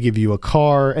money, they give you a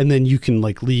car, and then you can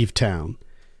like leave town.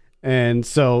 And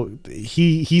so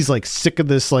he's like sick of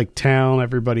this like town.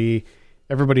 Everybody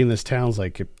in this town's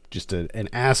like just an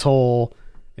asshole,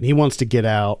 and he wants to get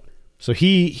out. So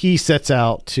he sets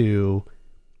out to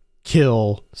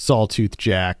kill Sawtooth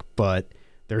Jack, but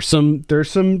there's some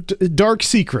dark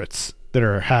secrets that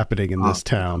are happening in this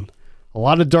town. A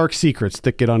lot of dark secrets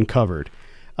that get uncovered.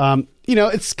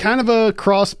 It's kind of a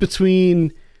cross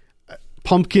between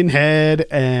Pumpkinhead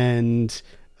and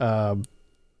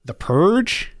The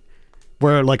Purge,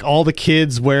 where like all the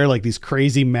kids wear like these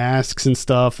crazy masks and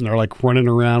stuff, and they're like running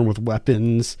around with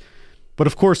weapons. But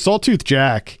of course, Sawtooth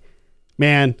Jack,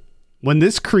 man, when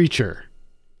this creature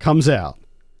comes out,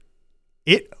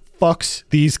 it fucks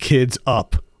these kids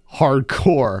up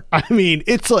hardcore. I mean,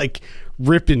 it's like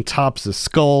ripping tops of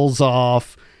skulls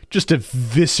off, just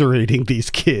eviscerating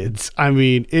these kids. I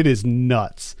mean, it is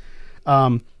nuts.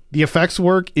 The effects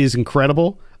work is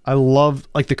incredible. I love,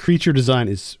 like, the creature design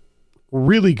is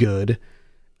really good.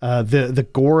 The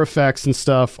gore effects and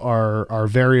stuff are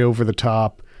very over the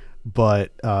top,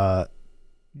 but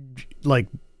like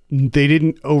they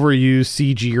didn't overuse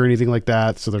CG or anything like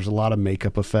that. So there's a lot of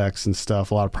makeup effects and stuff,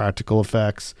 a lot of practical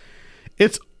effects.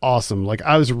 It's awesome. Like,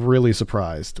 I was really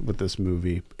surprised with this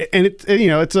movie, and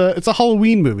it's a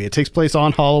Halloween movie. It takes place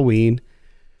on Halloween,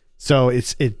 so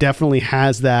it definitely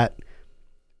has that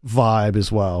vibe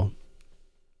as well.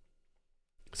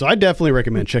 So I definitely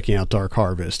recommend checking out Dark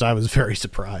Harvest. I was very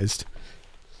surprised.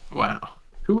 Wow.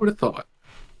 Who would have thought?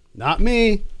 Not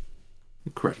me.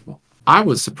 Incredible. I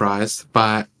was surprised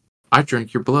by I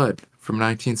Drink Your Blood from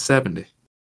 1970.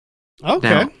 Okay.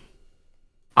 Now,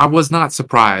 I was not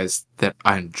surprised that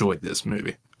I enjoyed this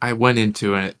movie. I went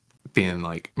into it being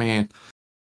like, man,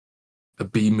 a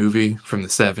B movie from the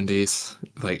 70s.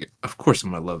 Like, of course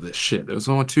I'm going to love this shit. It was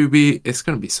on Tubi. It's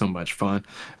going to be so much fun.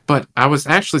 But I was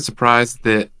actually surprised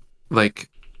that, like,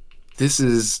 this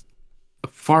is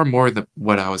far more than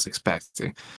what I was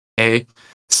expecting.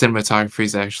 Cinematography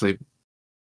is actually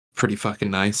pretty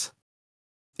fucking nice.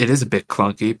 It is a bit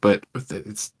clunky, but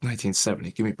it's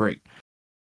 1970. Give me a break.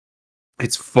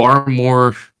 It's far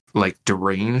more like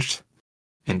deranged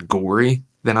and gory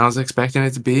than I was expecting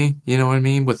it to be. You know what I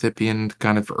mean? With it being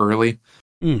kind of early.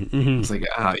 Mm-hmm. It's like,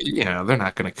 they're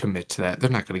not going to commit to that. They're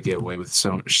not going to get away with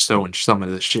showing some of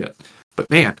this shit. But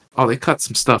man, they cut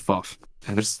some stuff off,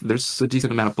 and there's a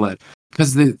decent amount of blood.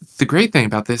 Because the great thing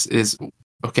about this is,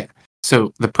 okay,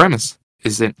 so the premise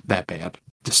isn't that bad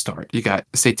to start. You got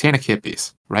satanic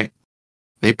hippies, right?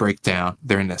 They break down.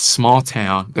 They're in a small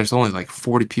town. There's only like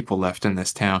 40 people left in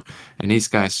this town. And these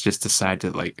guys just decide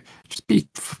to like just be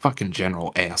fucking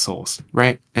general assholes,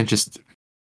 right? And just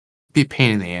be a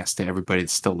pain in the ass to everybody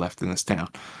that's still left in this town.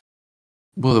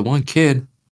 Well, the one kid,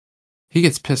 he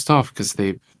gets pissed off because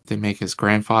they make his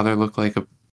grandfather look like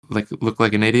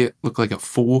an idiot, look like a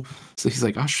fool. So he's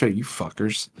like, I'll show you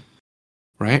fuckers.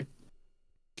 Right?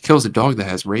 He kills a dog that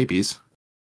has rabies,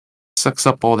 sucks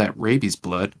up all that rabies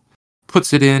blood,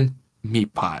 puts it in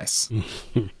meat pies.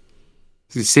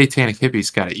 The satanic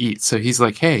hippies got to eat. So he's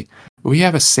like, hey, we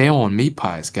have a sale on meat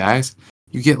pies, guys.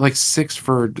 You get like 6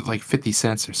 for like 50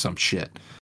 cents or some shit.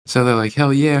 So they're like,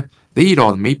 hell yeah. They eat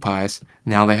all the meat pies.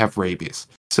 Now they have rabies.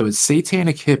 So it's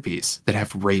satanic hippies that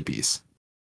have rabies.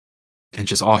 And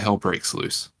just all hell breaks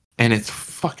loose. And it's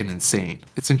fucking insane.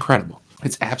 It's incredible.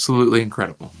 It's absolutely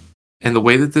incredible. And the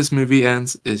way that this movie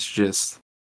ends is just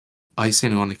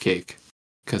icing on the cake.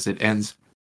 Because it ends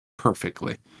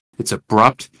perfectly. It's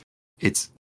abrupt.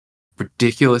 It's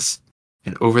ridiculous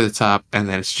and over the top. And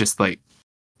then it's just like,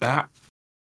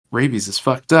 rabies is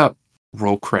fucked up.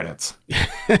 Roll credits.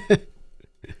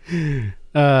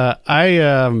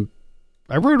 I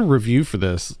wrote a review for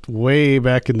this way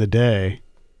back in the day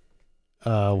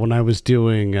when I was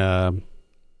doing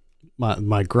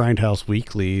my Grindhouse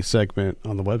Weekly segment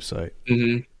on the website.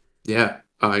 Mm-hmm. Yeah.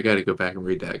 Oh, I got to go back and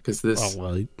read that because this. Oh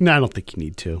well, no, I don't think you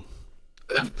need to.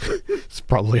 It's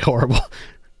probably horrible.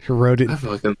 He wrote it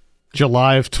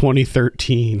July of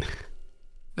 2013.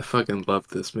 I fucking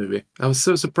loved this movie. I was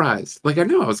so surprised. Like, I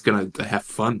knew I was going to have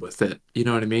fun with it. You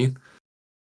know what I mean?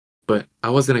 But I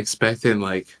wasn't expecting,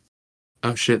 like,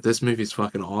 oh shit, this movie's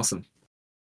fucking awesome.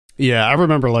 Yeah, I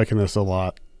remember liking this a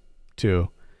lot, too.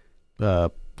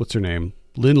 What's her name?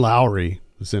 Lynn Lowry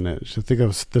was in it. I think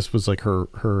this was like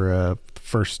her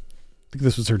first, I think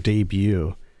this was her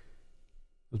debut. I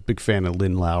was a big fan of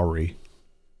Lynn Lowry.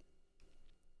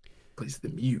 Plays the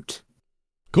mute.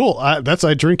 Cool. That's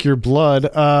I Drink Your Blood.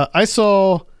 I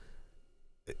saw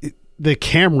the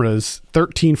cameras,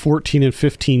 13, 14, and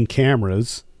 15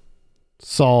 cameras.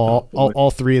 Saw all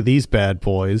 3 of these bad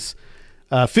boys.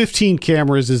 15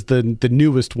 cameras is the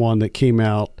newest one that came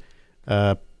out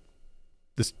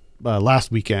this last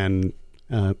weekend.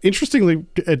 Interestingly,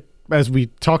 as we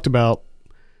talked about,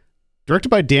 directed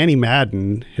by Danny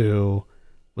Madden, who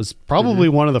was probably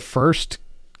one of the first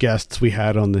guests we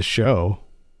had on this show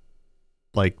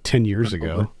like 10 years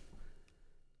ago.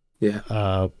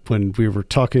 Yeah. When we were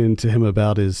talking to him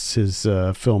about his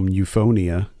film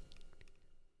Euphonia.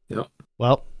 Yep.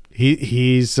 Well,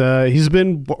 he's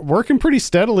been working pretty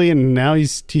steadily, and now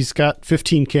he's got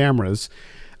 15 cameras.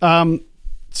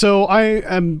 So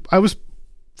I was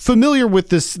familiar with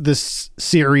this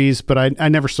series, but I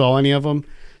never saw any of them.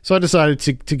 So I decided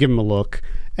to give them a look,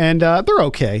 and they're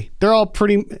okay. They're all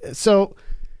pretty. So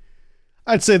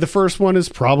I'd say the first one is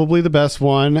probably the best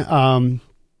one.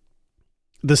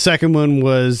 The second one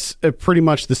was pretty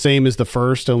much the same as the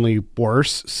first, only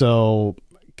worse. So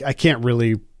I can't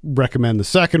really recommend the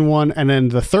second one. And then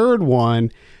the third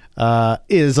one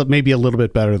is maybe a little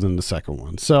bit better than the second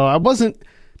one. So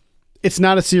it's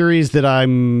not a series that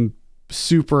I'm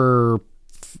super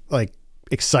like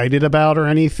excited about or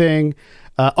anything.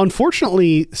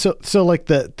 Unfortunately, so like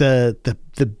the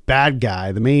bad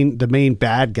guy, the main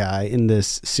bad guy in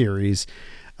this series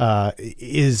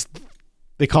is,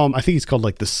 they call him, I think he's called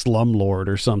like the Slumlord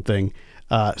or something.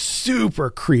 Super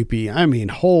creepy. I mean,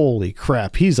 holy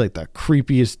crap. He's like the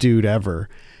creepiest dude ever.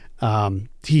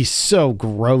 He's so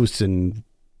gross and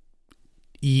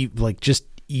like just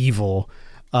evil.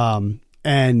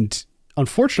 And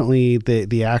unfortunately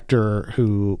the actor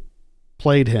who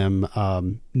played him,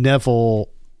 Neville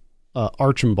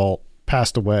Archambault,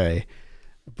 passed away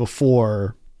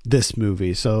before this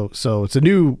movie. So it's a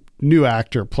new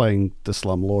actor playing the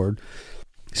Slumlord.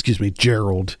 Excuse me,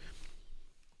 Gerald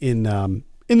in the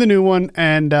new one.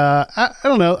 And I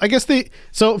don't know. I guess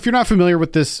so if you're not familiar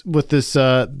with this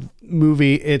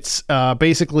movie, it's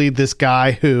basically this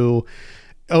guy who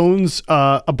owns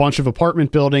a bunch of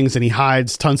apartment buildings, and he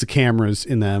hides tons of cameras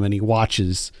in them, and he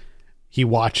watches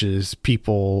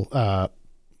people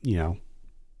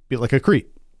be like a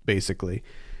creep, basically.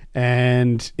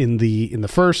 And in the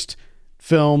first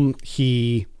film,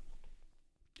 he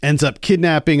ends up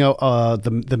kidnapping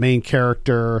the main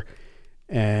character,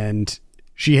 and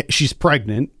she's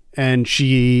pregnant, and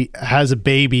she has a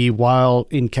baby while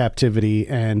in captivity,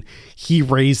 and he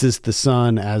raises the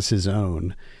son as his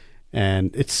own.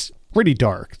 And it's pretty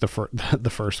dark, the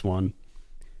first one.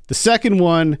 The second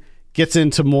one gets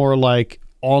into more like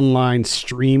online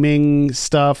streaming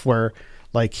stuff, where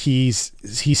like he's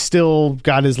still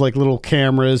got his like little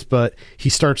cameras, but he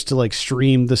starts to like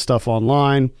stream the stuff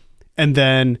online. And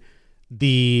then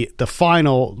the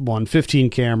final one, 15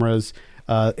 cameras,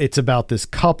 it's about this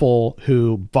couple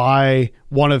who buy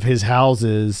one of his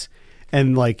houses,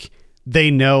 and like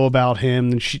they know about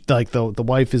him, and she like the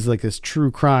wife is like this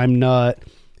true crime nut,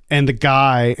 and the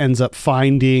guy ends up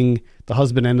finding the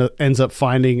husband ends up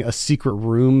finding a secret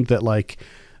room that like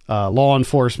law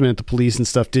enforcement, the police and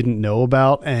stuff didn't know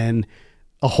about, and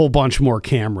a whole bunch more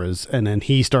cameras, and then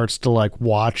he starts to like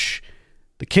watch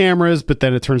the cameras, but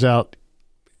then it turns out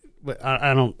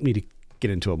I don't need to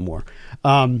get into it more.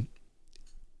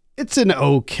 It's an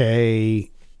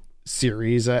okay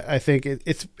series. I think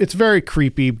it's very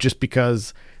creepy just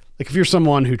because like if you're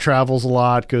someone who travels a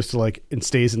lot, goes to like and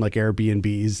stays in like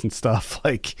Airbnbs and stuff,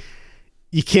 like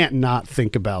you can't not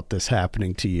think about this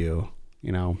happening to you,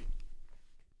 you know?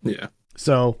 Yeah.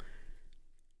 So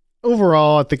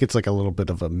overall, I think it's like a little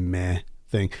bit of a meh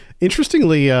thing.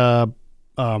 Interestingly,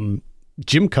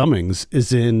 Jim Cummings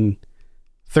is in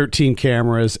 13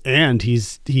 cameras, and he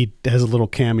has a little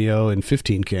cameo in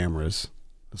 15 cameras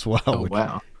as well. Oh,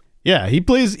 wow. Yeah, he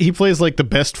plays like the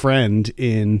best friend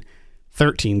in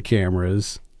 13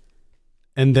 cameras,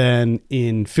 and then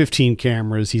in 15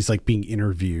 cameras, he's like being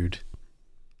interviewed.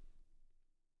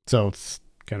 So it's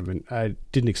kind of I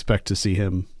didn't expect to see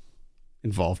him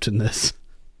involved in this.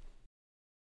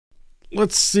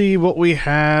 Let's see what we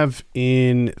have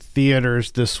in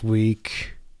theaters this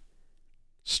week.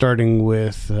 Starting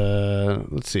with,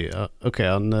 let's see. Okay,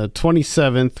 on the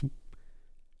 27th,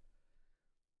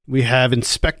 we have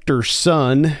Inspector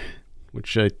Sun,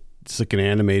 which it's like an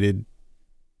animated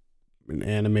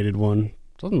one.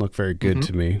 Doesn't look very good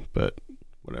to me, but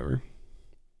whatever.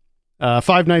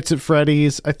 Five Nights at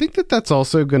Freddy's. I think that's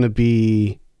also going to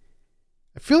be.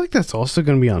 I feel like that's also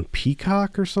going to be on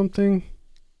Peacock or something.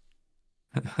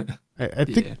 I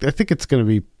think it's going to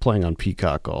be playing on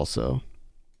Peacock also.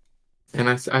 And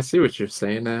I see what you're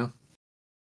saying now.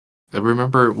 I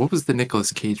remember, what was the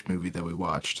Nicolas Cage movie that we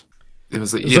watched? It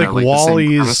was like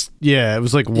Wally's. Yeah, it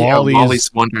was like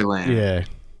Wally's Wonderland. Yeah,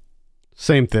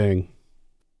 same thing.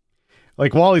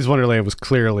 Like Wally's Wonderland was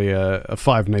clearly a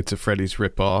Five Nights at Freddy's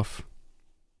ripoff.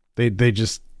 They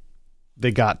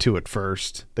got to it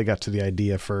first. They got to the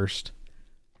idea first.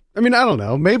 I mean, I don't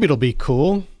know. Maybe it'll be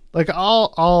cool. Like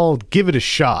I'll give it a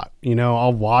shot. You know,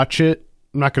 I'll watch it.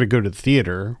 I'm not going to go to the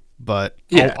theater, but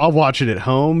yeah. I'll watch it at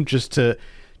home just to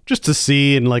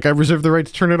see, and like I reserve the right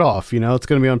to turn it off. You know, it's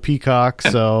going to be on Peacock,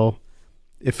 so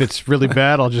if it's really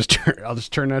bad, I'll just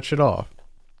turn that shit off.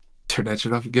 Turn that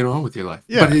shit off and get on with your life.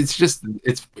 Yeah. But it's just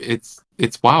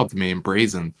it's wild to me and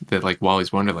brazen that like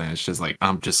Wally's Wonderland is just like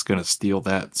I'm just going to steal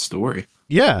that story.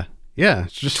 Yeah,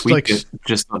 it's just tweak like it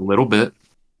just a little bit.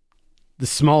 The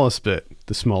smallest bit.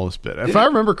 If I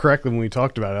remember correctly when we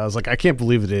talked about it, I was like, I can't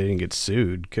believe that they didn't get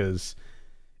sued because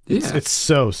it's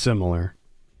so similar.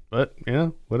 But yeah,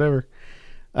 whatever.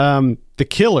 The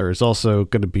Killer is also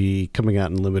going to be coming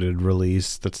out in limited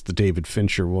release. That's the David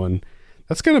Fincher one.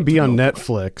 That's going to be on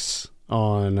Netflix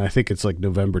on, I think it's like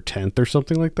November 10th or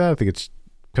something like that. I think it's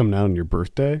coming out on your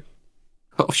birthday.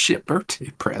 Oh shit, birthday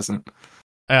present.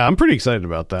 I'm pretty excited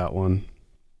about that one.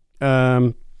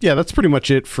 Yeah, that's pretty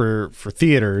much it for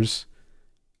theaters.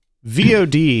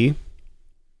 VOD,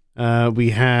 we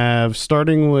have,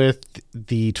 starting with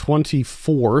the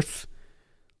 24th,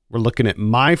 we're looking at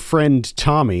My Friend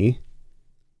Tommy.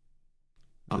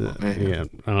 Oh, man. Yeah,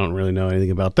 I don't really know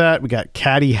anything about that. We got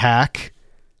Caddy Hack,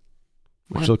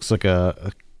 which looks like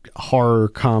a horror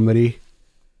comedy.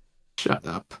 Shut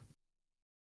up.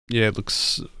 Yeah, it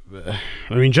looks...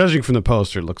 I mean, judging from the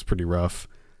poster, it looks pretty rough.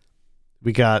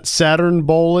 We got Saturn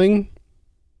Bowling.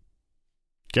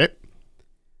 Okay.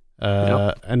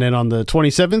 And then on the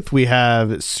 27th, we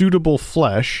have Suitable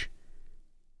Flesh.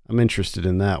 I'm interested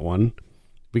in that one.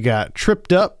 We got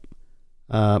Tripped Up.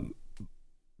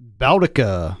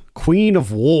 Boudica, Queen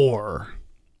of War.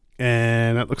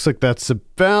 And it looks like that's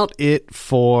about it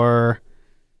for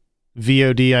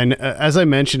VOD. As I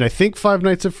mentioned, I think Five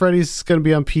Nights at Freddy's is going to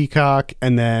be on Peacock.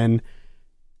 And then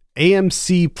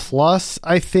AMC Plus,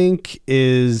 I think,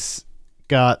 is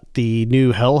got the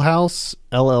new Hell House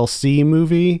LLC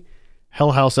movie.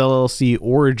 Hell House LLC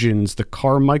Origins, The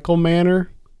Carmichael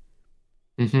Manor.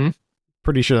 Mm-hmm.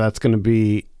 Pretty sure that's going to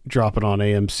be dropping on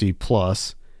AMC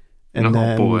Plus. And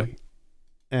boy.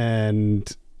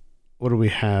 And what do we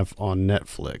have on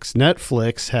Netflix?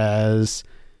 Netflix has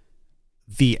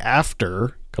The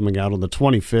After coming out on the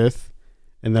 25th.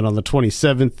 And then on the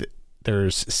 27th,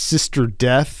 there's Sister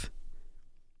Death.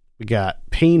 We got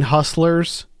Pain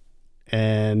Hustlers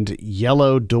and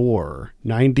Yellow Door,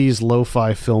 90s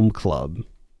Lo-Fi Film Club.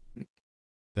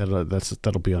 That'll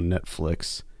be on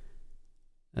Netflix.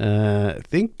 I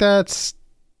think that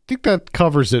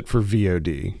covers it for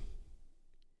VOD.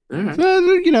 Right.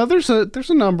 So, there's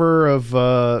a number of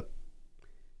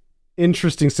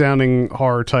interesting sounding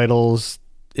horror titles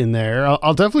in there.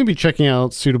 I'll definitely be checking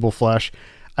out Suitable Flesh.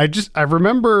 I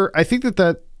remember, I think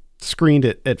that screened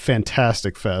it at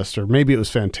Fantastic Fest, or maybe it was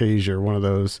Fantasia or one of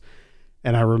those.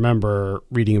 And I remember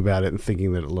reading about it and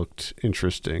thinking that it looked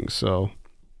interesting. So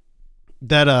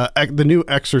that the new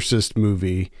Exorcist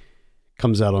movie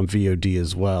comes out on VOD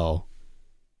as well.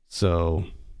 So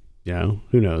yeah,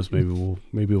 who knows?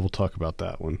 Maybe we'll talk about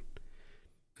that one.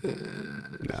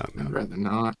 No. I'd rather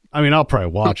not. I mean, I'll probably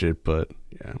watch it, but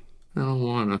yeah, I don't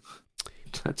want to.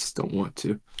 I just don't want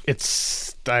to.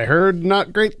 I heard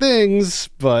not great things,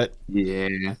 but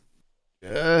Yeah.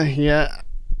 yeah.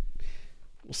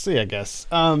 We'll see, I guess.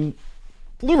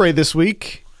 Blu-ray this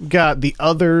week. Got The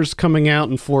Others coming out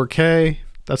in 4K.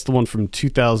 That's the one from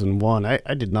 2001.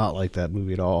 I did not like that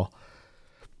movie at all.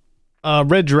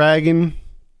 Red Dragon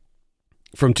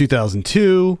from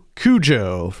 2002.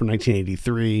 Cujo from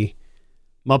 1983.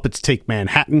 Muppets Take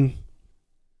Manhattan.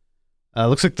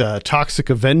 Looks like the Toxic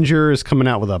Avenger is coming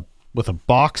out with a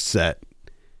box set.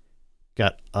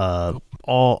 Got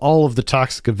all of the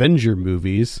Toxic Avenger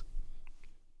movies.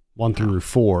 1 through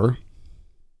 4.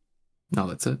 No,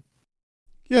 that's it.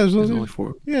 Yeah, there's only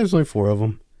 4. Yeah, there's only 4 of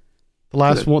them. The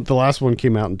last one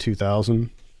came out in 2000.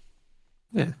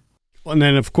 Yeah. And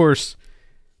then of course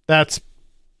that's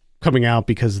coming out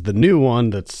because the new one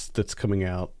that's coming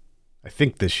out I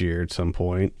think this year at some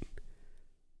point.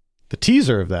 The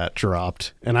teaser of that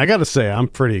dropped, and I got to say I'm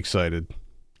pretty excited.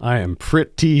 I am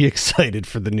pretty excited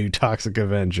for the new Toxic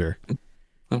Avenger.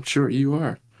 I'm sure you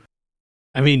are.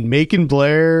 I mean, Macon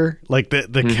Blair, like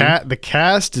the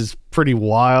cast is pretty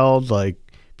wild. Like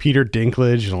Peter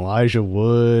Dinklage and Elijah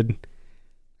Wood.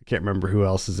 I can't remember who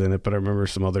else is in it, but I remember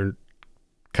some other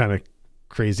kind of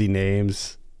crazy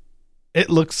names. It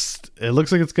looks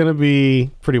like it's gonna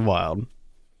be pretty wild.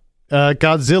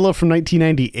 Godzilla from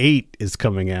 1998 is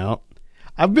coming out.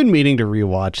 I've been meaning to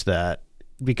rewatch that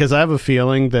because I have a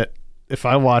feeling that if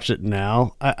I watch it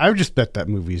now, I just bet that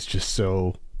movie is just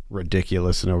so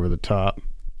ridiculous and over the top.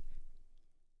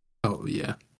 Oh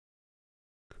yeah.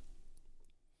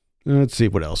 Let's see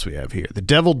what else we have here. The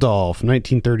Devil Doll from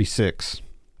 1936.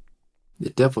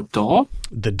 The Devil Doll?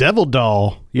 The Devil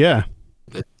Doll, yeah.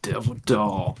 The Devil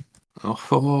Doll.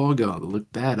 Oh god, look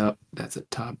that up. That's a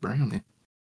Todd Browning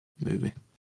movie.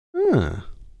 Huh.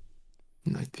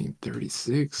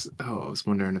 1936. Oh, I was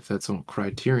wondering if that's on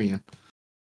Criterion.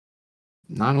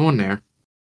 Not on there.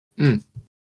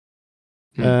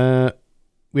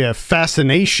 We have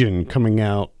Fascination coming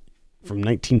out from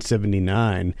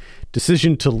 1979.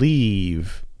 Decision to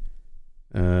Leave.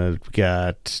 We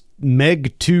got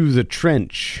Meg 2 The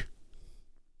Trench.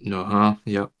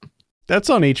 Yep. That's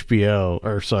on HBO,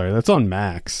 or sorry, that's on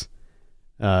Max.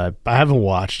 I haven't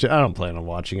watched it. I don't plan on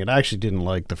watching it. I actually didn't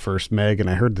like the first Meg, and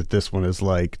I heard that this one is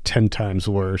like 10 times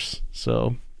worse.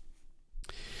 So,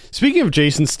 speaking of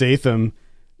Jason Statham,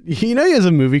 he has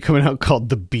a movie coming out called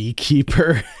The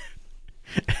Beekeeper,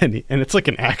 and it's like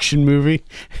an action movie,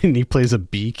 and he plays a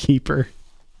beekeeper,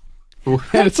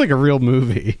 and it's like a real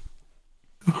movie.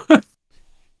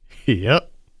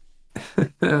 Yep.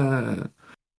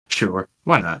 Sure,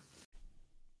 why not?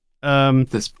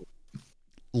 This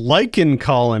Lichen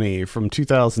Colony from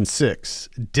 2006,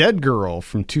 Dead Girl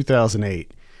from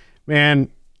 2008. Man,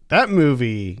 that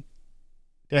movie.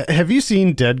 Have you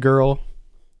seen Dead Girl?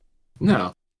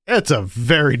 No. It's a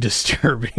very disturbing